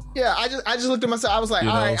know. Yeah, I just looked at myself. I was like,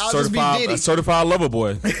 all right, I'll just be Diddy. Certified lover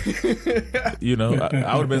boy. You know,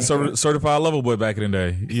 I would have been certified lover boy back in the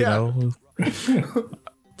day. You know,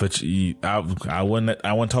 but I wasn't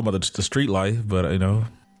talking about the street life, but you know.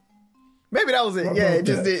 Maybe that was it. Yeah, it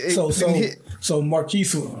just did. So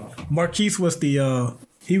Marquise was the.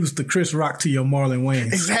 He was the Chris Rock to your Marlon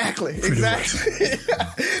Wayans. Exactly.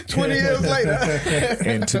 20 years later.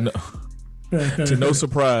 And to no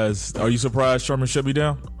surprise, are you surprised Sherman shut me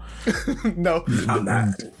down? No. I'm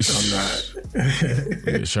not.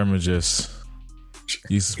 Yeah, Sherman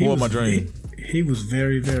you spoiled my dream. He was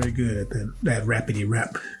very, very good at that rapidy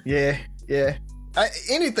rap. Yeah.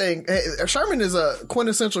 Anything. Sherman is a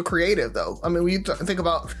quintessential creative, though. I mean, we think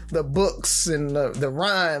about the books and the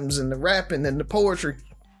rhymes and the rapping and the poetry,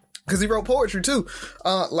 because he wrote poetry too.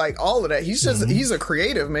 Like all of that. He's just he's a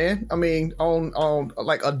creative man. I mean, on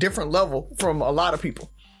like a different level from a lot of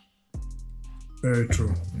people. Very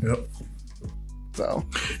true. Yep. So,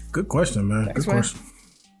 good question, man. Thanks, good question.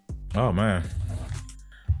 Oh man,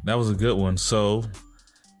 that was a good one. So,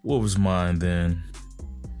 what was mine then?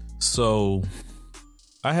 So,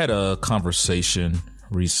 I had a conversation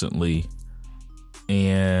recently,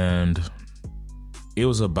 and it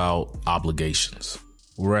was about obligations.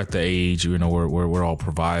 We're at the age, you know, we're all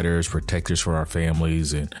providers, protectors for our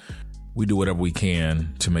families, and we do whatever we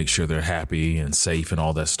can to make sure they're happy and safe and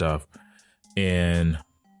all that stuff. And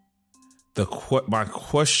my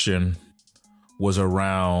question was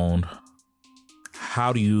around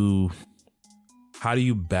how do you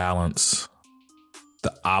balance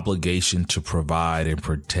the obligation to provide and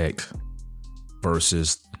protect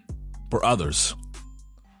versus for others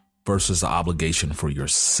versus the obligation for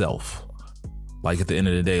yourself. Like at the end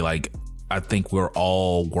of the day, like I think we're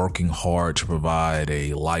all working hard to provide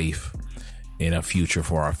a life and a future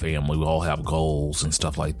for our family. We all have goals and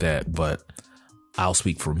stuff like that. But I'll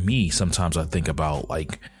speak for me. Sometimes I think about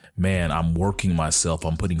like, man, I'm working myself.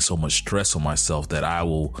 I'm putting so much stress on myself that I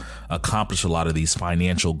will accomplish a lot of these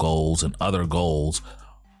financial goals and other goals.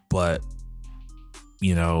 But,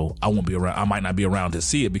 you know, I won't be around. I might not be around to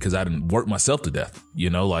see it because I didn't work myself to death. You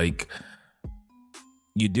know, like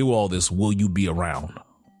you do all this. Will you be around?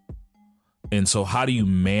 And so how do you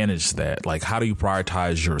manage that? Like, how do you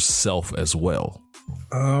prioritize yourself as well?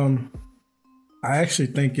 I actually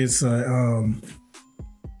think it's a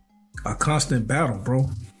constant battle, bro.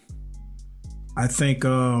 I think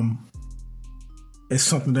it's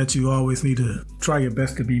something that you always need to try your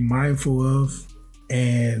best to be mindful of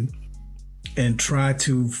and try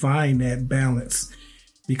to find that balance,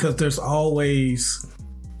 because there's always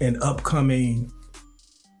an upcoming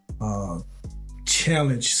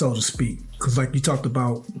challenge, so to speak. Because like you talked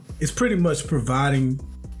about, it's pretty much providing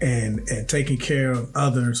and taking care of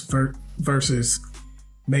others versus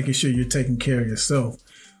making sure you're taking care of yourself.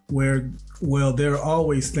 there are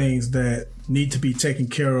always things that need to be taken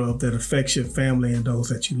care of that affects your family and those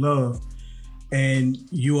that you love. And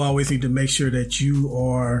you always need to make sure that you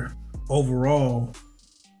are overall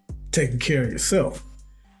taking care of yourself.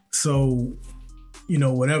 So,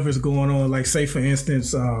 whatever's going on, like say for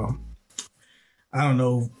instance, I don't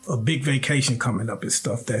know, a big vacation coming up and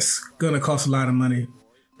stuff that's going to cost a lot of money,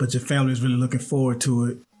 but your family is really looking forward to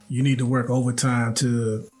it. You need to work overtime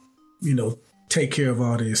to, take care of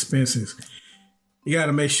all the expenses. You got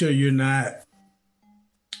to make sure you're not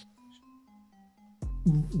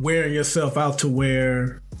wearing yourself out to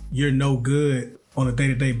where you're no good on a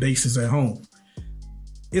day-to-day basis at home.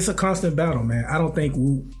 It's a constant battle, man. I don't think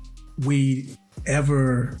we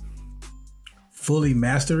ever fully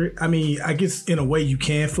master it. I mean, I guess in a way you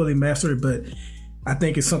can fully master it, but I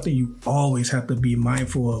think it's something you always have to be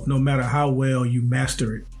mindful of, no matter how well you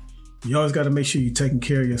master it. You always got to make sure you're taking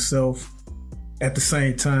care of yourself at the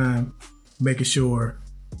same time, making sure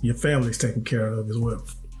your family's taken care of as well.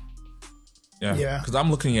 Yeah. Because I'm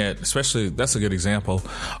looking at, especially, that's a good example.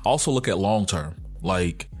 Also look at long term.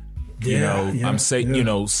 Like, I'm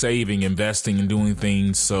saving, investing, and doing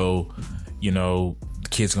things. So, if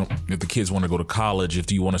the kids want to go to college,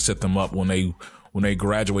 if you want to set them up when they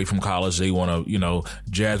graduate from college, they want to,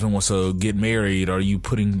 Jasmine wants to get married. Are you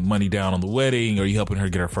putting money down on the wedding? Are you helping her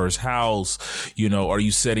get her first house? Are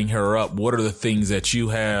you setting her up? What are the things that you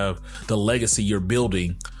have, the legacy you're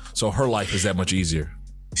building, so her life is that much easier?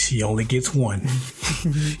 She only gets one.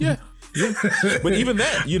 Yeah. But even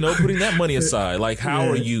that, putting that money aside, like how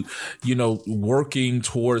are you, working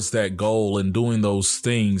towards that goal and doing those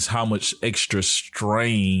things? How much extra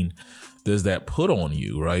strain does that put on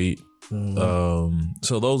you, right? Mm-hmm.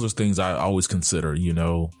 So those are things I always consider,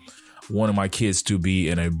 wanting my kids to be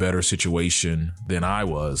in a better situation than I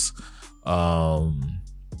was. And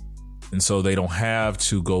so they don't have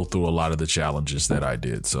to go through a lot of the challenges that I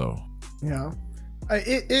did. So, yeah.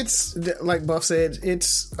 It's like Buff said,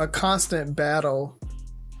 it's a constant battle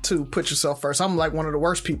to put yourself first. I'm like one of the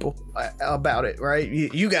worst people about it, right?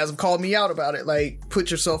 You guys have called me out about it. Like, put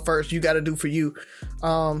yourself first. You got to do for you.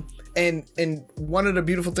 And one of the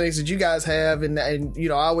beautiful things that you guys have, and I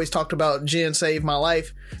always talked about Jen saved my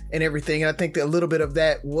life and everything. And I think that a little bit of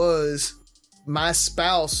that was my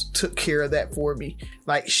spouse took care of that for me.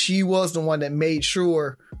 Like, she was the one that made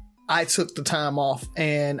sure I took the time off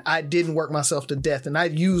and I didn't work myself to death, and I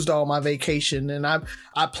used all my vacation, and I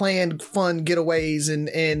planned fun getaways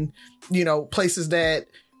and places that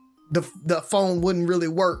the phone wouldn't really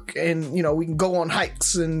work, and we can go on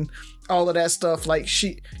hikes and all of that stuff. Like,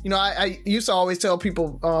 she, I used to always tell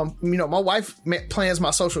people, my wife plans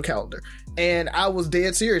my social calendar, and I was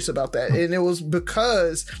dead serious about that, and it was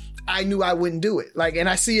because I knew I wouldn't do it. Like, and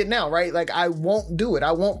I see it now, right? Like, I won't do it.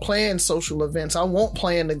 I won't plan social events. I won't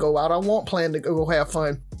plan to go out. I won't plan to go have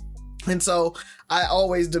fun. And so I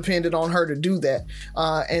always depended on her to do that.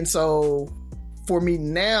 And so for me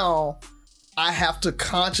now, I have to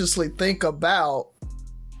consciously think about,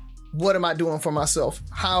 what am I doing for myself?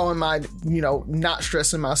 How am I, not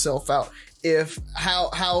stressing myself out?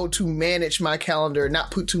 How to manage my calendar, not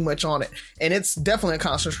put too much on it. And it's definitely a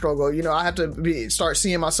constant struggle. I have to start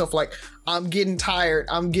seeing myself like, I'm getting tired.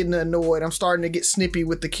 I'm getting annoyed. I'm starting to get snippy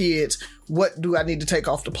with the kids. What do I need to take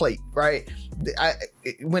off the plate? Right.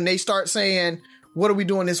 When they start saying, what are we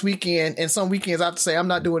doing this weekend? And some weekends I have to say, I'm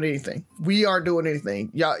not doing anything. We aren't doing anything.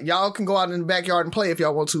 Y'all can go out in the backyard and play if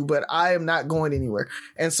y'all want to, but I am not going anywhere.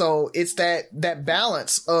 And so it's that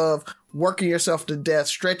balance of working yourself to death,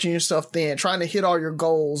 stretching yourself thin, trying to hit all your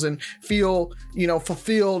goals and feel,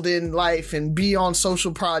 fulfilled in life and be on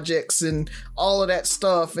social projects and all of that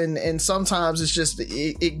stuff. And sometimes it's just,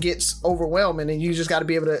 it gets overwhelming, and you just got to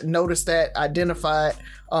be able to notice that, identify it,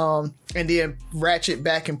 and then ratchet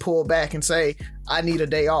back and pull back and say, I need a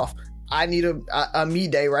day off. I need a me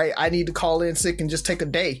day, right? I need to call in sick and just take a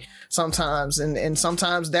day sometimes. And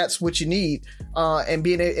sometimes that's what you need.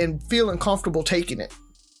 And feeling comfortable taking it.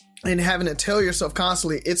 And having to tell yourself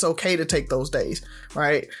constantly, it's okay to take those days,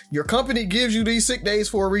 right? Your company gives you these sick days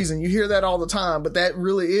for a reason. You hear that all the time, but that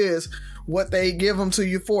really is what they give them to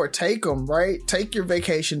you for. Take them, right? Take your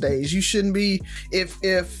vacation days. You shouldn't be,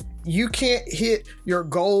 if you can't hit your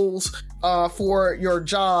goals for your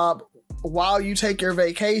job while you take your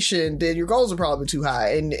vacation, then your goals are probably too high,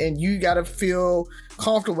 and you got to feel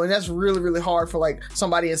comfortable. And that's really, really hard for like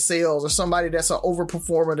somebody in sales or somebody that's an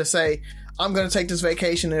overperformer to say, I'm going to take this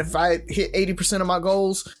vacation, and if I hit 80% of my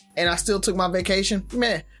goals and I still took my vacation,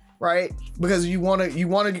 man, right? Because you want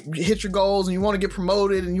to hit your goals and you want to get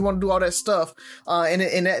promoted and you want to do all that stuff.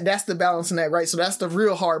 And that's the balance in that, right? So that's the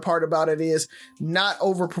real hard part about it, is not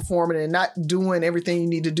overperforming and not doing everything you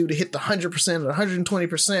need to do to hit the 100% or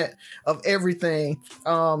 120% of everything.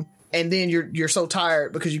 And then you're so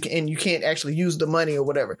tired because you can't actually use the money or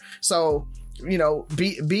whatever. So, you know,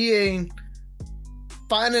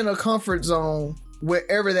 finding a comfort zone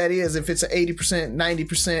wherever that is, if it's an 80%,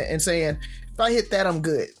 90%, and saying, if I hit that, I'm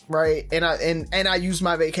good, right? And I use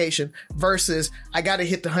my vacation versus I got to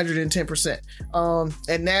hit the 110%.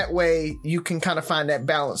 And that way you can kind of find that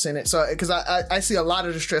balance in it. So, because I see a lot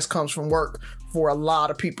of the stress comes from work for a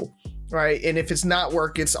lot of people. Right. And if it's not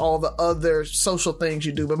work, it's all the other social things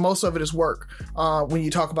you do. But most of it is work when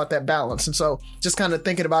you talk about that balance. And so just kind of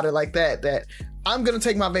thinking about it like that I'm going to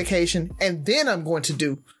take my vacation and then I'm going to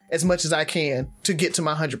do as much as I can to get to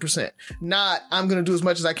my 100%. Not I'm going to do as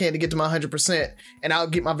much as I can to get to my 100% and I'll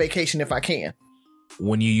get my vacation if I can.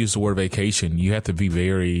 When you use the word vacation, you have to be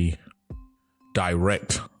very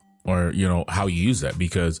direct, or, you know, how you use that,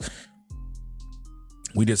 because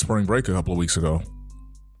we did spring break a couple of weeks ago.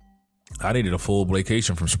 I needed a full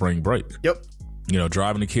vacation from spring break. Yep. You know,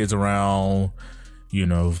 driving the kids around, you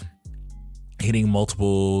know, hitting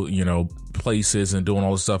multiple, you know, places and doing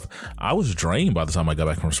all this stuff. I was drained by the time I got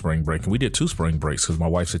back from spring break. And we did 2 spring breaks because my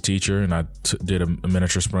wife's a teacher, and I did a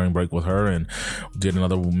miniature spring break with her and did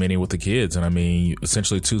another mini with the kids. And I mean,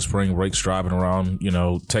 essentially 2 spring breaks driving around, you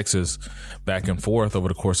know, Texas back and forth over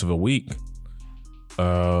the course of a week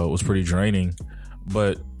was pretty draining.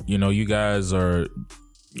 But, you know, you guys are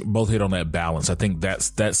both hit on that balance. I think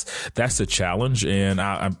that's the challenge. And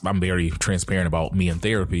I'm very transparent about me in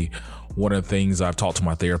therapy. One of the things I've talked to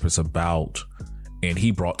my therapist about, and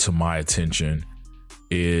he brought to my attention,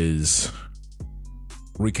 is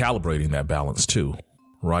recalibrating that balance too,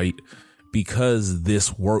 right? Because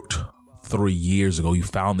this worked 3 years ago. You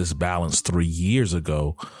found this balance 3 years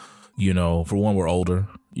ago. You know, for one, we're older,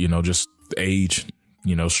 you know, just age,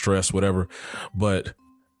 you know, stress, whatever. But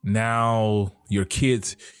now your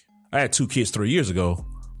kids, I had 2 kids 3 years ago,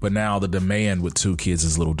 but now the demand with 2 kids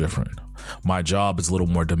is a little different. My job is a little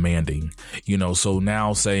more demanding, you know, so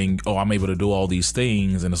now saying, oh, I'm able to do all these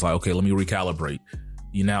things. And it's like, okay, let me recalibrate.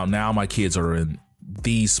 You know, now my kids are in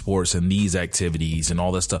these sports and these activities and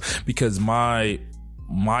all that stuff, because my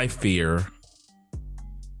fear,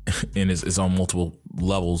 and it's on multiple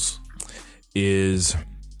levels, is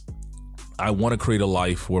I want to create a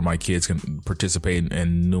life where my kids can participate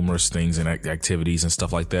in numerous things and activities and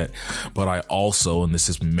stuff like that. But I also, and this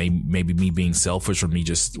is maybe me being selfish or me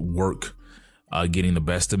just work getting the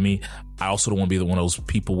best of me, I also don't want to be one of those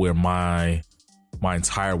people where my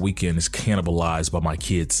entire weekend is cannibalized by my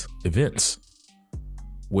kids' events.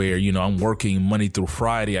 Where, you know, I'm working Monday through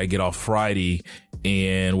Friday, I get off Friday,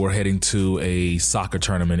 and we're heading to a soccer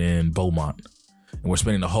tournament in Beaumont. And we're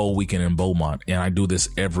spending the whole weekend in Beaumont. And I do this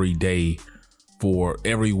every day for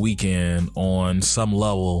every weekend on some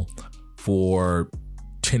level for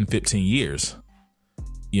 10, 15 years,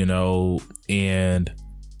 you know, and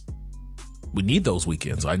we need those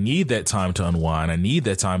weekends. I need that time to unwind. I need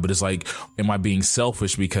that time, but it's like, am I being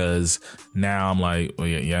selfish because now I'm like, oh,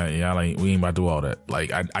 yeah, like, we ain't about to do all that.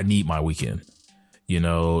 Like, I need my weekend. You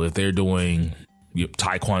know, if they're doing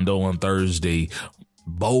Taekwondo on Thursday,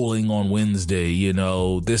 bowling on Wednesday, you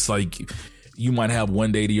know, this, like, you might have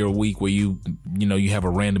one day to your week where you have a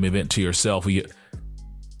random event to yourself. Where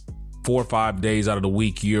 4 or 5 days out of the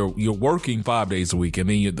week, you're working 5 days a week. And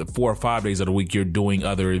then the 4 or 5 days of the week, you're doing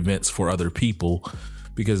other events for other people,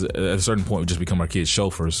 because at a certain point we just become our kids'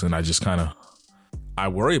 chauffeurs. And I just I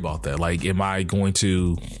worry about that. Like, am I going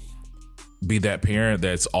to be that parent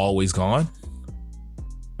that's always gone?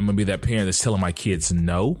 I'm going to be that parent that's telling my kids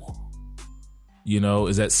no. You know,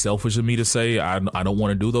 is that selfish of me to say I don't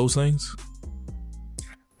want to do those things?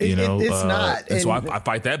 You know, it's not. And so I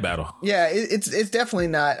fight that battle. Yeah, it's definitely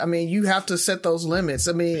not. I mean, you have to set those limits.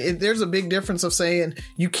 I mean, there's a big difference of saying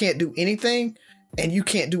you can't do anything and you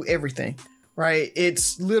can't do everything, right?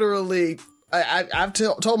 It's literally, I've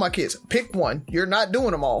told my kids, pick one. You're not doing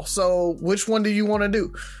them all. So which one do you want to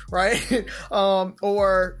do, right?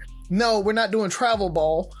 Or no, we're not doing travel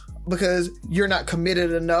ball because you're not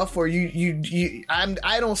committed enough, or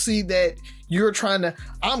I don't see that you're trying to,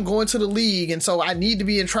 I'm going to the league and so I need to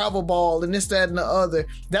be in travel ball and this, that, and the other.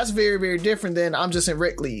 That's very, very different than I'm just in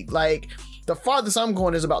rec league. Like, the farthest I'm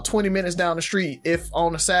going is about 20 minutes down the street if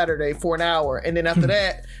on a Saturday for an hour. And then after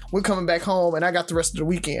that, we're coming back home and I got the rest of the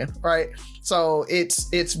weekend, right? So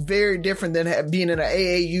it's very different than being in an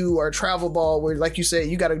AAU or a travel ball where, like you said,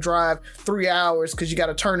 you got to drive 3 hours because you got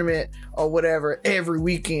a tournament or whatever every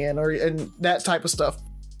weekend and that type of stuff.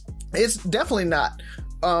 it's definitely not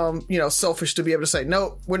selfish to be able to say,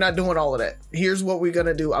 no, we're not doing all of that. Here's what we're going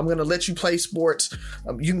to do. I'm going to let you play sports.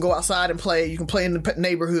 You can go outside and play. You can play in the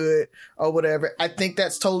neighborhood or whatever. I think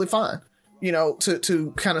that's totally fine,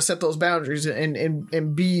 to kind of set those boundaries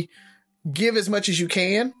and give as much as you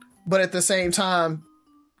can, but at the same time,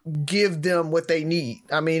 give them what they need.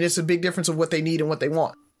 I mean, it's a big difference of what they need and what they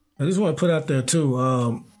want. I just want to put out there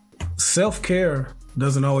too, self-care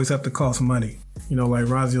doesn't always have to cost money. Like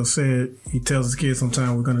Razio said, he tells his kids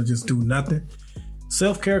sometimes we're going to just do nothing.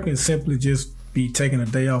 Self-care can simply just be taking a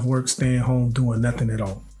day off work, staying home, doing nothing at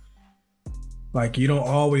all. Like, you don't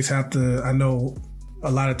always have to, I know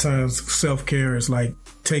a lot of times self-care is like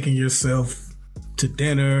taking yourself to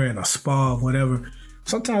dinner and a spa or whatever.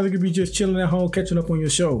 Sometimes it could be just chilling at home, catching up on your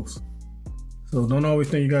shows. So don't always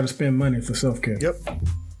think you got to spend money for self-care. Yep.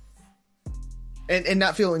 And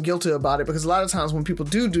not feeling guilty about it, because a lot of times when people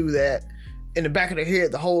do that, in the back of their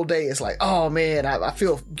head the whole day, it's like, oh man, I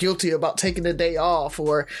feel guilty about taking the day off,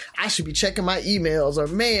 or I should be checking my emails, or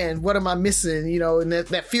man, what am I missing? And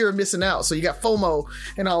that fear of missing out. So you got FOMO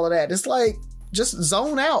and all of that. It's like, just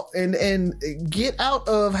zone out and get out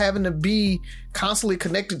of having to be constantly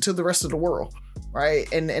connected to the rest of the world.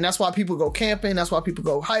 Right. And that's why people go camping. That's why people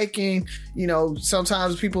go hiking.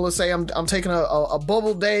 Sometimes people will say, I'm taking a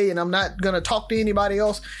bubble day and I'm not going to talk to anybody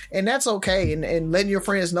else. And that's okay. And letting your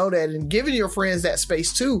friends know that, and giving your friends that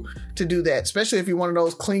space too, to do that, especially if you're one of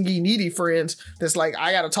those clingy, needy friends that's like,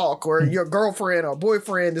 I got to talk, or your girlfriend or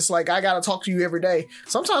boyfriend that's like, I got to talk to you every day.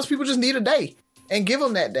 Sometimes people just need a day, and give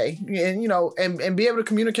them that day, and be able to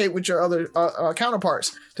communicate with your other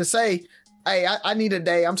counterparts to say, hey, I need a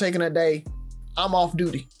day. I'm taking a day. I'm off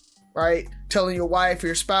duty, right? Telling your wife,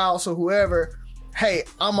 your spouse, or whoever, hey,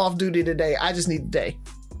 I'm off duty today. I just need a day,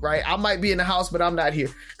 right? I might be in the house, but I'm not here.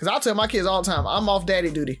 Because I'll tell my kids all the time, I'm off daddy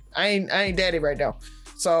duty. I ain't daddy right now.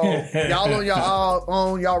 So y'all on y'all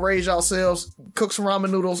own, y'all raise yourselves, cook some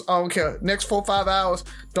ramen noodles. I don't care. Next 4 or 5 hours,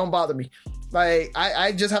 don't bother me. Like,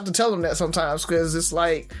 I just have to tell them that sometimes, because it's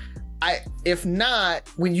like, if not,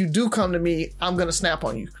 when you do come to me, I'm gonna snap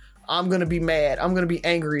on you. I'm gonna be mad. I'm gonna be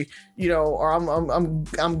angry, or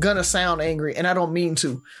I'm gonna sound angry, and I don't mean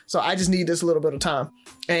to. So I just need this little bit of time,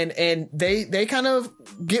 and they kind of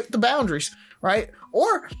get the boundaries, right?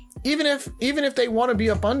 Or even if they want to be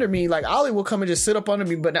up under me, like Ollie will come and just sit up under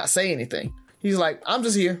me but not say anything. He's like, I'm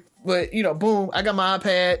just here, but boom, I got my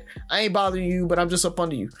iPad. I ain't bothering you, but I'm just up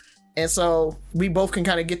under you. And so we both can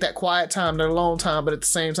kind of get that quiet time, that alone time, but at the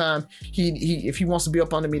same time, he if he wants to be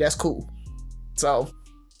up under me, that's cool. So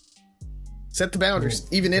set the boundaries,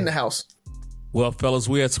 even in the house. Well, fellas,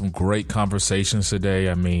 we had some great conversations today.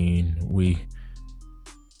 I mean,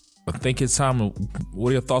 I think it's time. What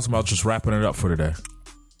are your thoughts about just wrapping it up for today?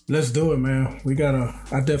 Let's do it, man. I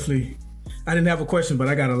didn't have a question, but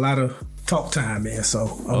I got a lot of talk time, man. So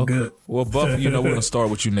I'm good. Well, Buff, we're going to start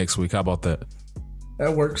with you next week. How about that?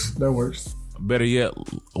 That works. Better yet,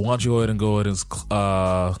 why don't you go ahead and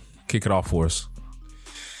kick it off for us?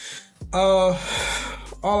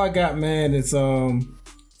 All I got, man, is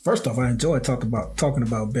first off, I enjoyed talking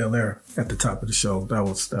about Bel Air at the top of the show. That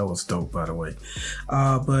was dope, by the way.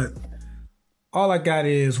 But all I got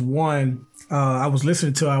is one. I was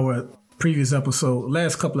listening to our previous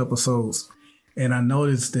last couple episodes, and I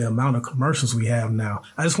noticed the amount of commercials we have now.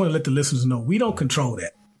 I just want to let the listeners know we don't control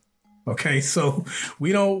that. Okay, so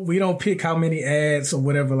we don't pick how many ads or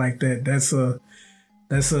whatever like that. That's a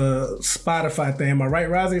Spotify thing. Am I right,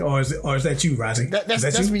 Rozzy? Or is that you, Rozzy?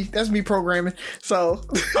 That's me. That's me programming. So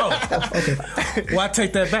okay. Well, I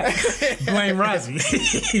take that back. Blame Rozzy.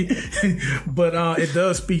 But it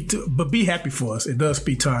does speak to. But be happy for us. It does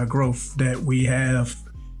speak to our growth that we have.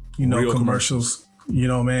 Real commercials.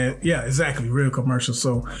 Man. Yeah, exactly. Real commercials.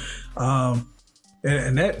 So.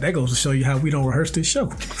 And that goes to show you how we don't rehearse this show.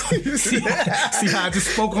 See how I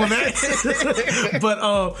just spoke on that?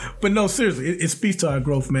 But no, seriously, it speaks to our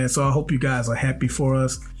growth, man. So I hope you guys are happy for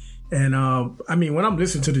us. And I mean, when I'm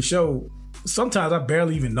listening to the show, sometimes I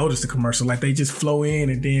barely even notice the commercial. Like, they just flow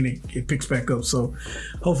in and then it picks back up. So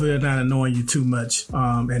hopefully they're not annoying you too much,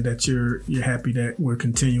 and that you're happy that we're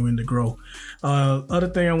continuing to grow. Other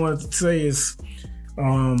thing I wanted to say is, I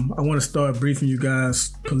want to start briefing you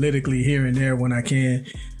guys politically here and there when I can.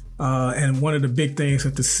 And one of the big things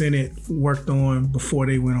that the Senate worked on before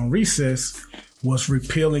they went on recess was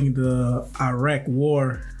repealing the Iraq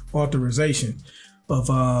War authorization of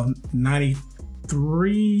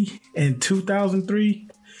 93 and 2003.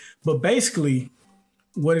 But basically,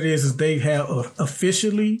 what it is they have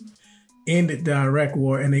officially ended the Iraq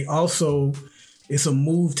War, and it's a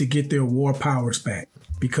move to get their war powers back.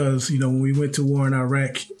 Because, when we went to war in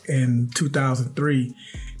Iraq in 2003,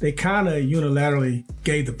 they kind of unilaterally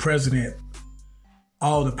gave the president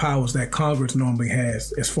all the powers that Congress normally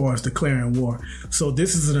has as far as declaring war. So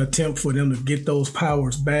this is an attempt for them to get those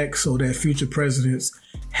powers back so that future presidents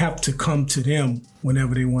have to come to them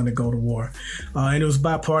whenever they want to go to war. And it was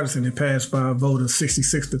bipartisan. It passed by a vote of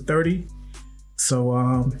 66-30.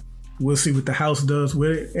 So we'll see what the House does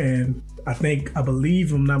with it. And I believe,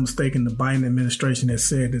 if I'm not mistaken, the Biden administration has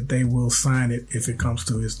said that they will sign it if it comes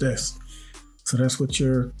to his desk. So that's what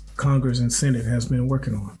your Congress and Senate has been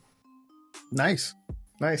working on. Nice.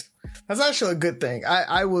 That's actually a good thing.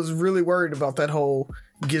 I was really worried about that whole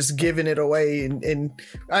just giving it away. And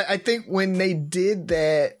I think when they did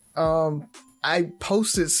that, I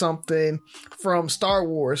posted something from Star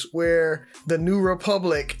Wars where the New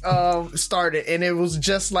Republic started, and it was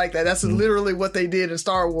just like that. That's literally what they did in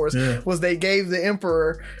Star Wars. Was they gave the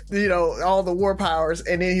Emperor, all the war powers,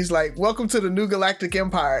 and then he's like, "Welcome to the New Galactic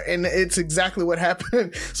Empire," and it's exactly what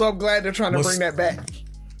happened. So I'm glad they're trying to bring that back.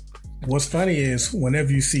 What's funny is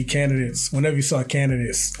whenever you saw candidates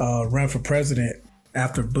run for president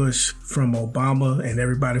after Bush, from Obama and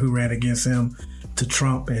everybody who ran against him to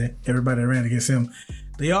Trump and everybody that ran against him,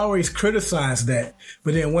 they always criticized that.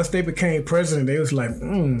 But then once they became president, they was like, I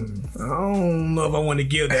don't know if I want to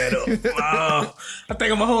give that up. I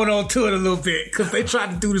think I'm going to hold on to it a little bit, because they tried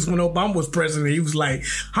to do this when Obama was president. He was like,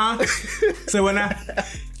 huh? So when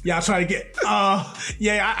y'all try to get,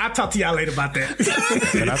 I'll talk to y'all later about that.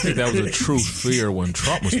 And I think that was a true fear when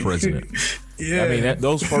Trump was president. Yeah. I mean,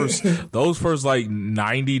 those first like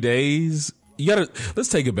 90 days, let's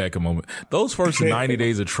take it back a moment. Those first 90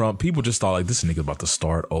 days of Trump, people just thought like, this nigga about to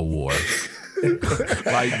start a war.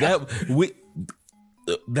 Like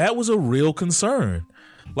that was a real concern.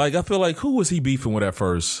 Like, I feel like, who was he beefing with at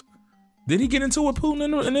first? Did he get into it with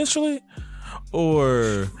Putin initially?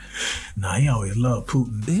 Or nah, he always loved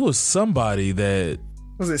Putin. He was somebody that...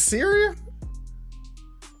 Was it Syria?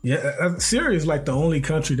 Yeah, Syria is like the only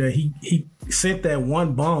country that he sent that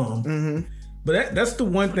one bomb. Mm-hmm. But that's the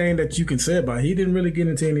one thing that you can say about it. He didn't really get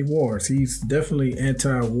into any wars. He's definitely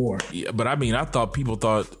anti-war. Yeah, but I mean, people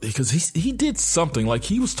thought, because he did something, like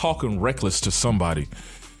he was talking reckless to somebody.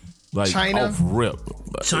 Like China? Off rip.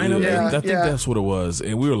 China? Yeah, I think that's what it was.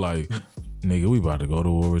 And we were like, nigga, we about to go to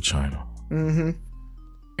war with China. Mm-hmm.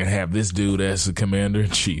 And have this dude as the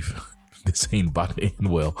commander-in-chief. This ain't about to end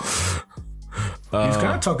well. He's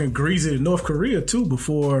kind of talking greasy to North Korea, too,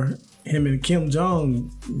 before him and Kim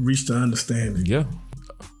Jong reached an understanding. Yeah.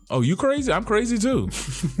 Oh, you crazy? I'm crazy, too.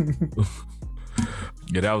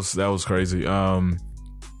 Yeah, that was crazy.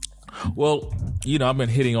 Well, I've been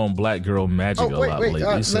hitting on Black Girl Magic a lot lately.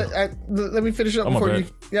 Let me finish up before you.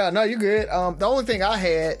 Yeah, no, you're good. The only thing I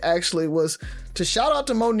had actually was to shout out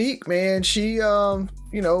to Monique, man. She,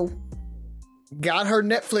 got her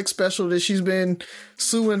Netflix special that she's been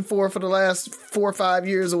suing for the last 4 or 5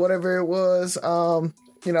 years or whatever it was.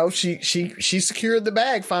 She secured the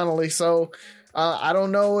bag finally. So I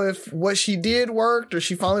don't know if what she did worked or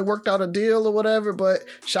she finally worked out a deal or whatever, but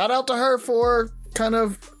shout out to her for kind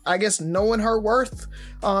of, I guess, knowing her worth,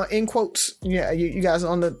 in quotes. Yeah, you guys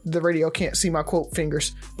on the radio can't see my quote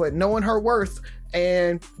fingers, but knowing her worth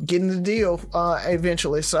and getting the deal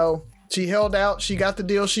eventually. So she held out, she got the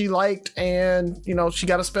deal she liked, and she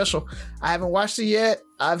got a special. I haven't watched it yet.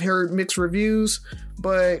 I've heard mixed reviews,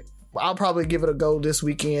 but I'll probably give it a go this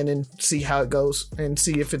weekend and see how it goes and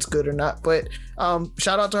see if it's good or not. But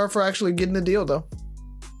shout out to her for actually getting the deal, though.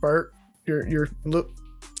 Bert, your look.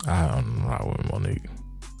 I don't know. I wouldn't Monique.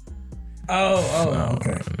 Oh,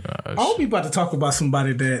 okay. I hope you're about to talk about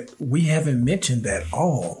somebody that we haven't mentioned at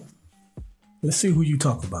all. Let's see who you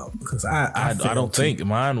talk about, because I don't think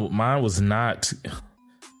mine was not.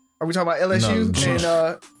 Are we talking about LSU and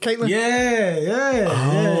Caitlin? Yeah.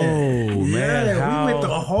 Oh, man. We went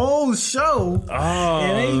the whole show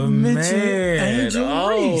and they mentioned Angel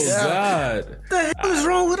Reese. Oh, God. What the hell is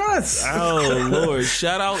wrong with us? Oh, Lord.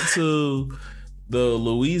 Shout out to the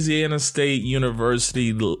Louisiana State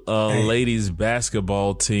University ladies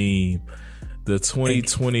basketball team, the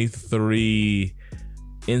 2023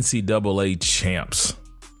 NCAA champs.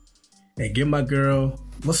 Hey, give my girl...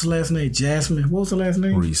 What's the last name? Jasmine. What was the last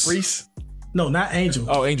name? Reese. No, not Angel.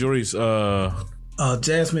 Oh, Angel Reese.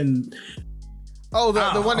 Jasmine. Oh,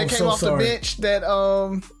 the one that came off the bench that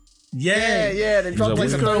they dropped like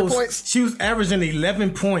 30 points. She was averaging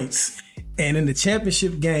 11 points, and in the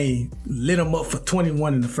championship game, lit them up for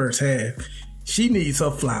 21 in the first half. She needs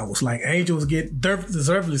her flowers. Like Angel's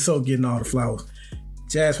deservedly so getting all the flowers.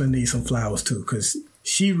 Jasmine needs some flowers too, because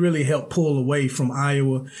she really helped pull away from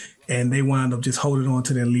Iowa, and they wound up just holding on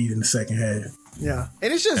to their lead in the second half. Yeah.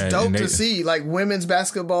 And it's just dope to see like women's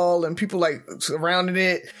basketball and people like surrounding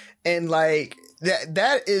it. And like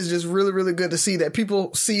that is just really, really good to see that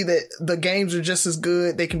people see that the games are just as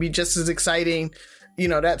good. They can be just as exciting, you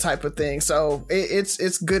know, that type of thing. So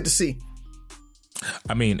it's good to see.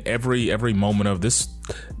 I mean, every moment of this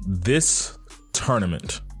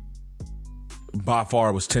tournament by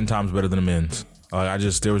far was 10 times better than the men's.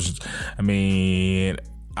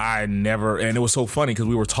 I never, and it was so funny because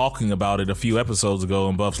we were talking about it a few episodes ago,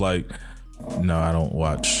 and Buff's like, "No, I don't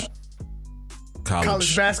watch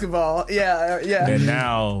college basketball." Yeah. And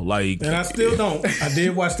now, like, and I still don't. I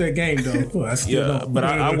did watch that game though. I still don't. But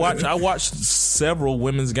I watched several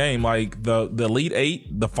women's games, like the Elite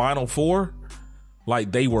Eight, the Final Four,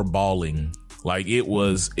 like they were balling. Like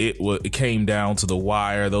it came down to the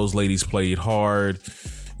wire. Those ladies played hard,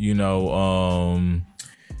 you know.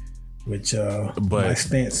 Which my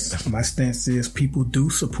stance is people do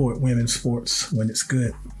support women's sports when it's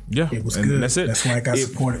good. Yeah, it was good. That's it. That's why I got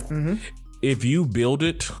supported. Mm-hmm. If you build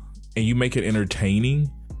it and you make it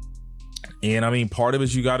entertaining, and I mean, part of it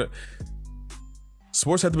is you got to.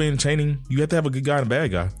 Sports have to be entertaining. You have to have a good guy and a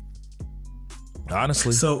bad guy.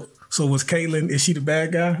 Honestly. So was Caitlyn, is she the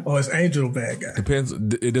bad guy or is Angel the bad guy? Depends.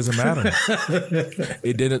 It doesn't matter.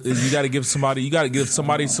 It didn't. You got to give somebody. You got to give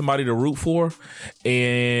somebody to root for,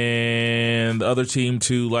 and the other team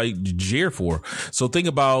to like cheer for. So think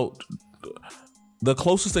about the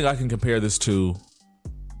closest thing I can compare this to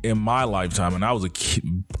in my lifetime, and I was a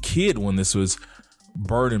kid when this was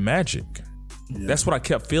Bird and Magic. Yeah. That's what I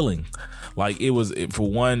kept feeling. Like it was for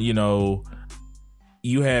one, you know.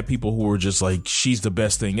 You had people who were just like, she's the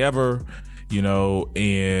best thing ever, you know,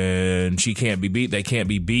 and she can't be beat. They can't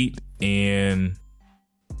be beat. And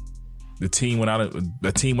the team went out and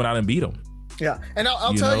beat them. Yeah. And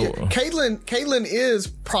I'll tell you, Caitlyn is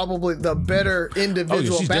probably the better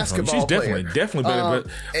individual basketball player. She's definitely better.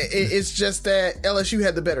 But it's just that LSU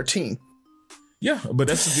had the better team. Yeah. But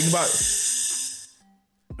that's the thing about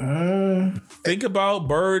think about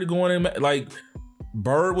Bird going in, like,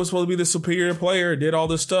 Bird was supposed to be the superior player, did all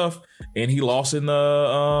this stuff, and he lost in the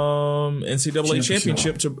NCAA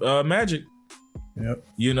championship to Magic. Yep.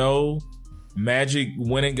 You know, Magic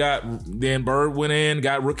went and then Bird went in,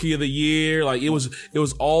 got Rookie of the Year. Like it was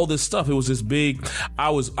all this stuff. It was this big. I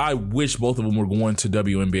wish both of them were going to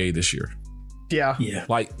WNBA this year. Yeah.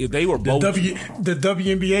 Like if they were both, the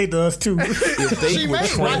WNBA does too. If they were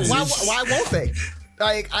why won't they?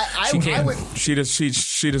 Like she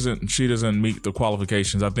doesn't meet the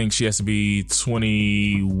qualifications. I think she has to be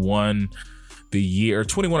 21 the year,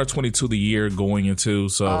 21 or 22 the year going into.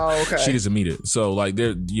 So she doesn't meet it. So like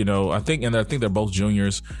they're, you know, I think they're both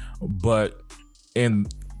juniors, but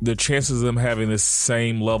the chances of them having this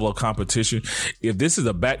same level of competition, if this is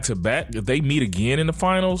a back-to-back, if they meet again in the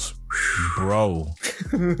finals, bro.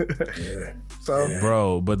 Yeah.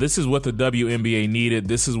 Bro, but this is what the WNBA needed.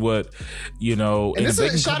 This is what, you know. And this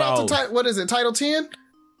is a shout out to what is it, Title 10?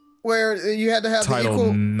 Where you had to have Title the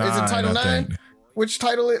equal. 9, is it Title 9? Which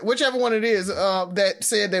title? Whichever one it is, that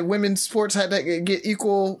said that women's sports had to get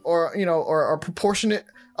equal or, you know, or a proportionate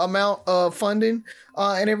amount of funding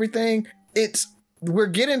and everything. We're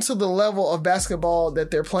getting to the level of basketball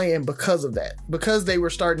that they're playing because of that, because they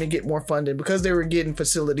were starting to get more funding, because they were getting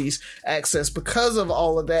facilities access, because of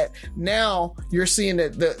all of that. Now you're seeing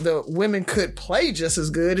that the women could play just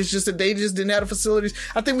as good. It's just that they just didn't have the facilities.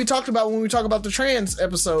 I think we talked about when we talk about the trans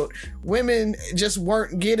episode, women just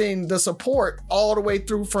weren't getting the support all the way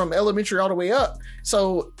through from elementary all the way up.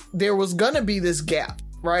 So there was going to be this gap,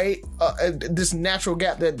 right? This natural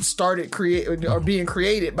gap that started being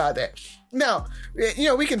created by that. Now, you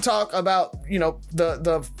know, we can talk about, you know,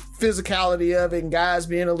 the physicality of it and guys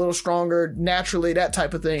being a little stronger naturally, that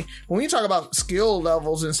type of thing. When you talk about skill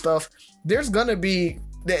levels and stuff, there's going to be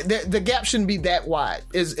the gap shouldn't be that wide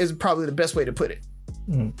is probably the best way to put it.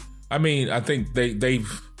 I mean, I think they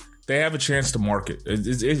have a chance to market.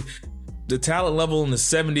 The talent level in the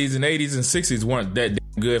 70s and 80s and 60s weren't that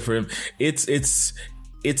good for him. It's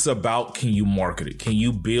about, can you market it? Can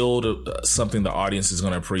you build something the audience is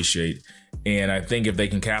going to appreciate? And I think if they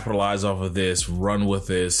can capitalize off of this, run with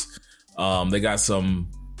this, they got some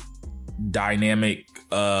dynamic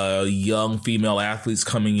young female athletes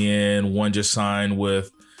coming in. One just signed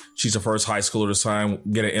she's the first high schooler to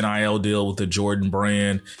get an NIL deal with the Jordan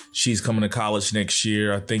brand. She's coming to college next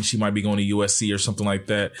year. I think she might be going to USC or something like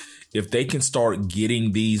that. If they can start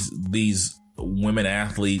getting these women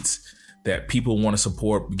athletes that people want to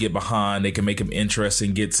support, get behind, they can make them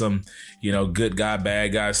interesting, get some, you know, good guy,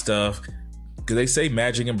 bad guy stuff. Because they say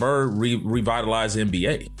Magic and Bird revitalized the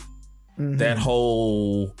NBA. Mm-hmm. That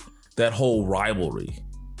whole rivalry.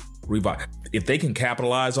 if they can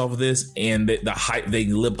capitalize off of this and the hype, they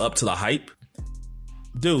live up to the hype,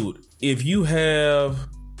 dude. If you have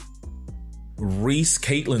Reese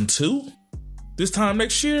Caitlyn 2 this time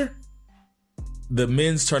next year, the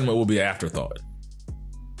men's tournament will be an afterthought.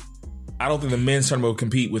 I don't think the men's tournament will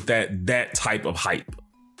compete with that type of hype.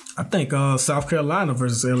 I think South Carolina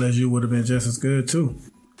versus LSU would have been just as good too.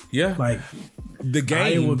 Yeah, like the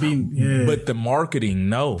game would be, but the marketing,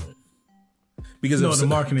 no. Because the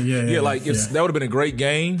marketing, that would have been a great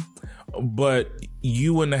game, but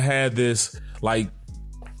you wouldn't have had this like,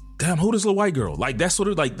 damn, who this little white girl? Like that's sort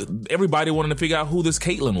of like everybody wanted to figure out who this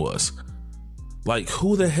Caitlyn was. Like,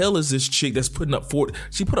 who the hell is this chick that's putting up 40?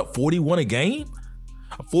 She put up 41 a game,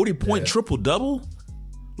 a 40-point triple double.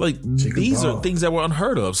 Like these are things that were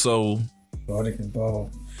unheard of. So, Body can ball.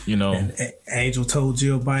 You know, and Angel told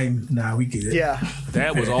Jill Biden, "Nah, we get it." Yeah,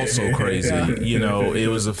 that was also crazy. You know, it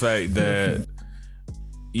was the fact that,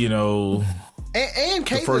 you know, and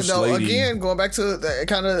Caitlyn though, lady, again going back to the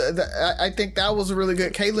kind of, I think that was a really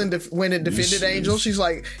good. Caitlyn when it defended Angel, she's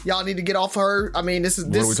like, "Y'all need to get off her." I mean, this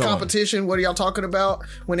is competition. What are y'all talking about?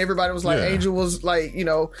 When everybody was like, Angel was like, you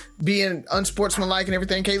know, being unsportsmanlike and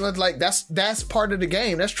everything. Caitlyn's like, that's part of the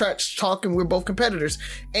game. That's trash talking. We're both competitors,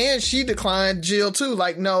 and she declined Jill too.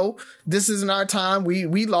 Like, no, this isn't our time. We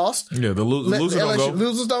lost. Yeah, the losers don't go.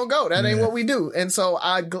 Losers don't go. That ain't what we do. And so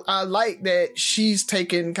I like that she's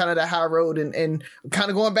taking kind of the high road and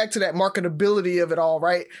kind of going back to that marketability of it all,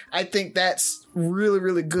 right? I think that's really,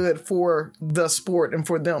 really good for the sport and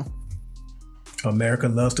for them. America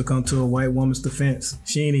loves to come to a white woman's defense.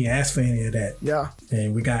 She ain't even asked for any of that. Yeah.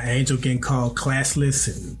 And we got Angel getting called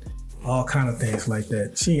classless and all kind of things like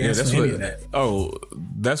that. She ain't asked for any of that. Oh,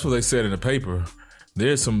 that's what they said in the paper.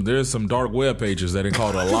 There's some dark web pages that are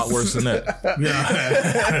called a lot worse than that.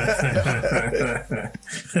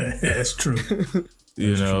 Yeah. That's true.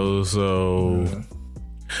 You know, so,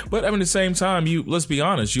 but I mean, at the same time, let's be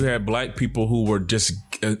honest, you had black people who were just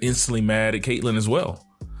instantly mad at Caitlyn as well.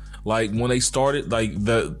 Like when they started, like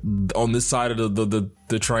on this side of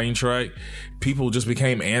the train track, people just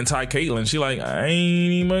became anti Caitlyn. She like, I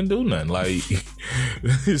ain't even do nothing. Like,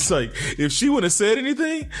 it's like if she wouldn't have said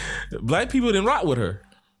anything, black people didn't rock with her.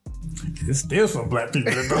 It's still some black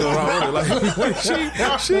people that don't like,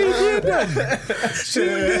 she did nothing. She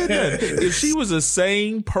did nothing. If she was the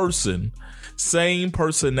same person, same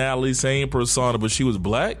personality, same persona, but she was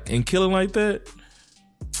black and killing like that,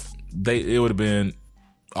 it would have been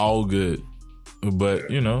all good. But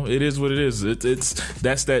you know, it is what it is. That's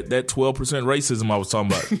that 12% racism I was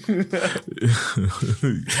talking about.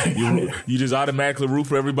 you just automatically root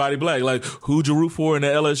for everybody black. Like, who'd you root for in the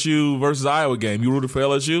LSU versus Iowa game? You rooted for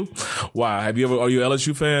LSU? Why? Are you an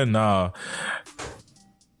LSU fan? Nah.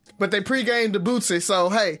 But they pre-gamed the Bootsy, so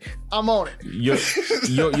hey, I'm on it.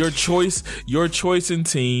 Your choice in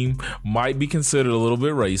team might be considered a little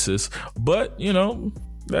bit racist, but you know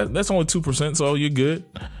that's only 2%, so you're good.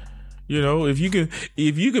 You know, if you can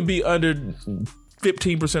be under 15%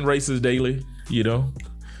 racist daily, you know,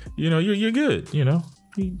 you're good. You know,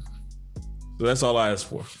 so that's all I ask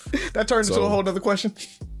for. That turns into a whole other question.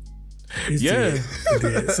 Yeah.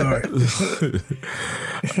 Sorry.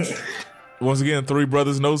 Once again, 3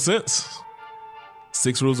 Brothers No Sense.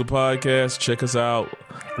 6 Rules of Podcast. Check us out.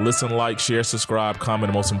 Listen, like, share, subscribe, comment,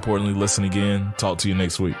 and most importantly, listen again. Talk to you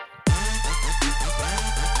next week.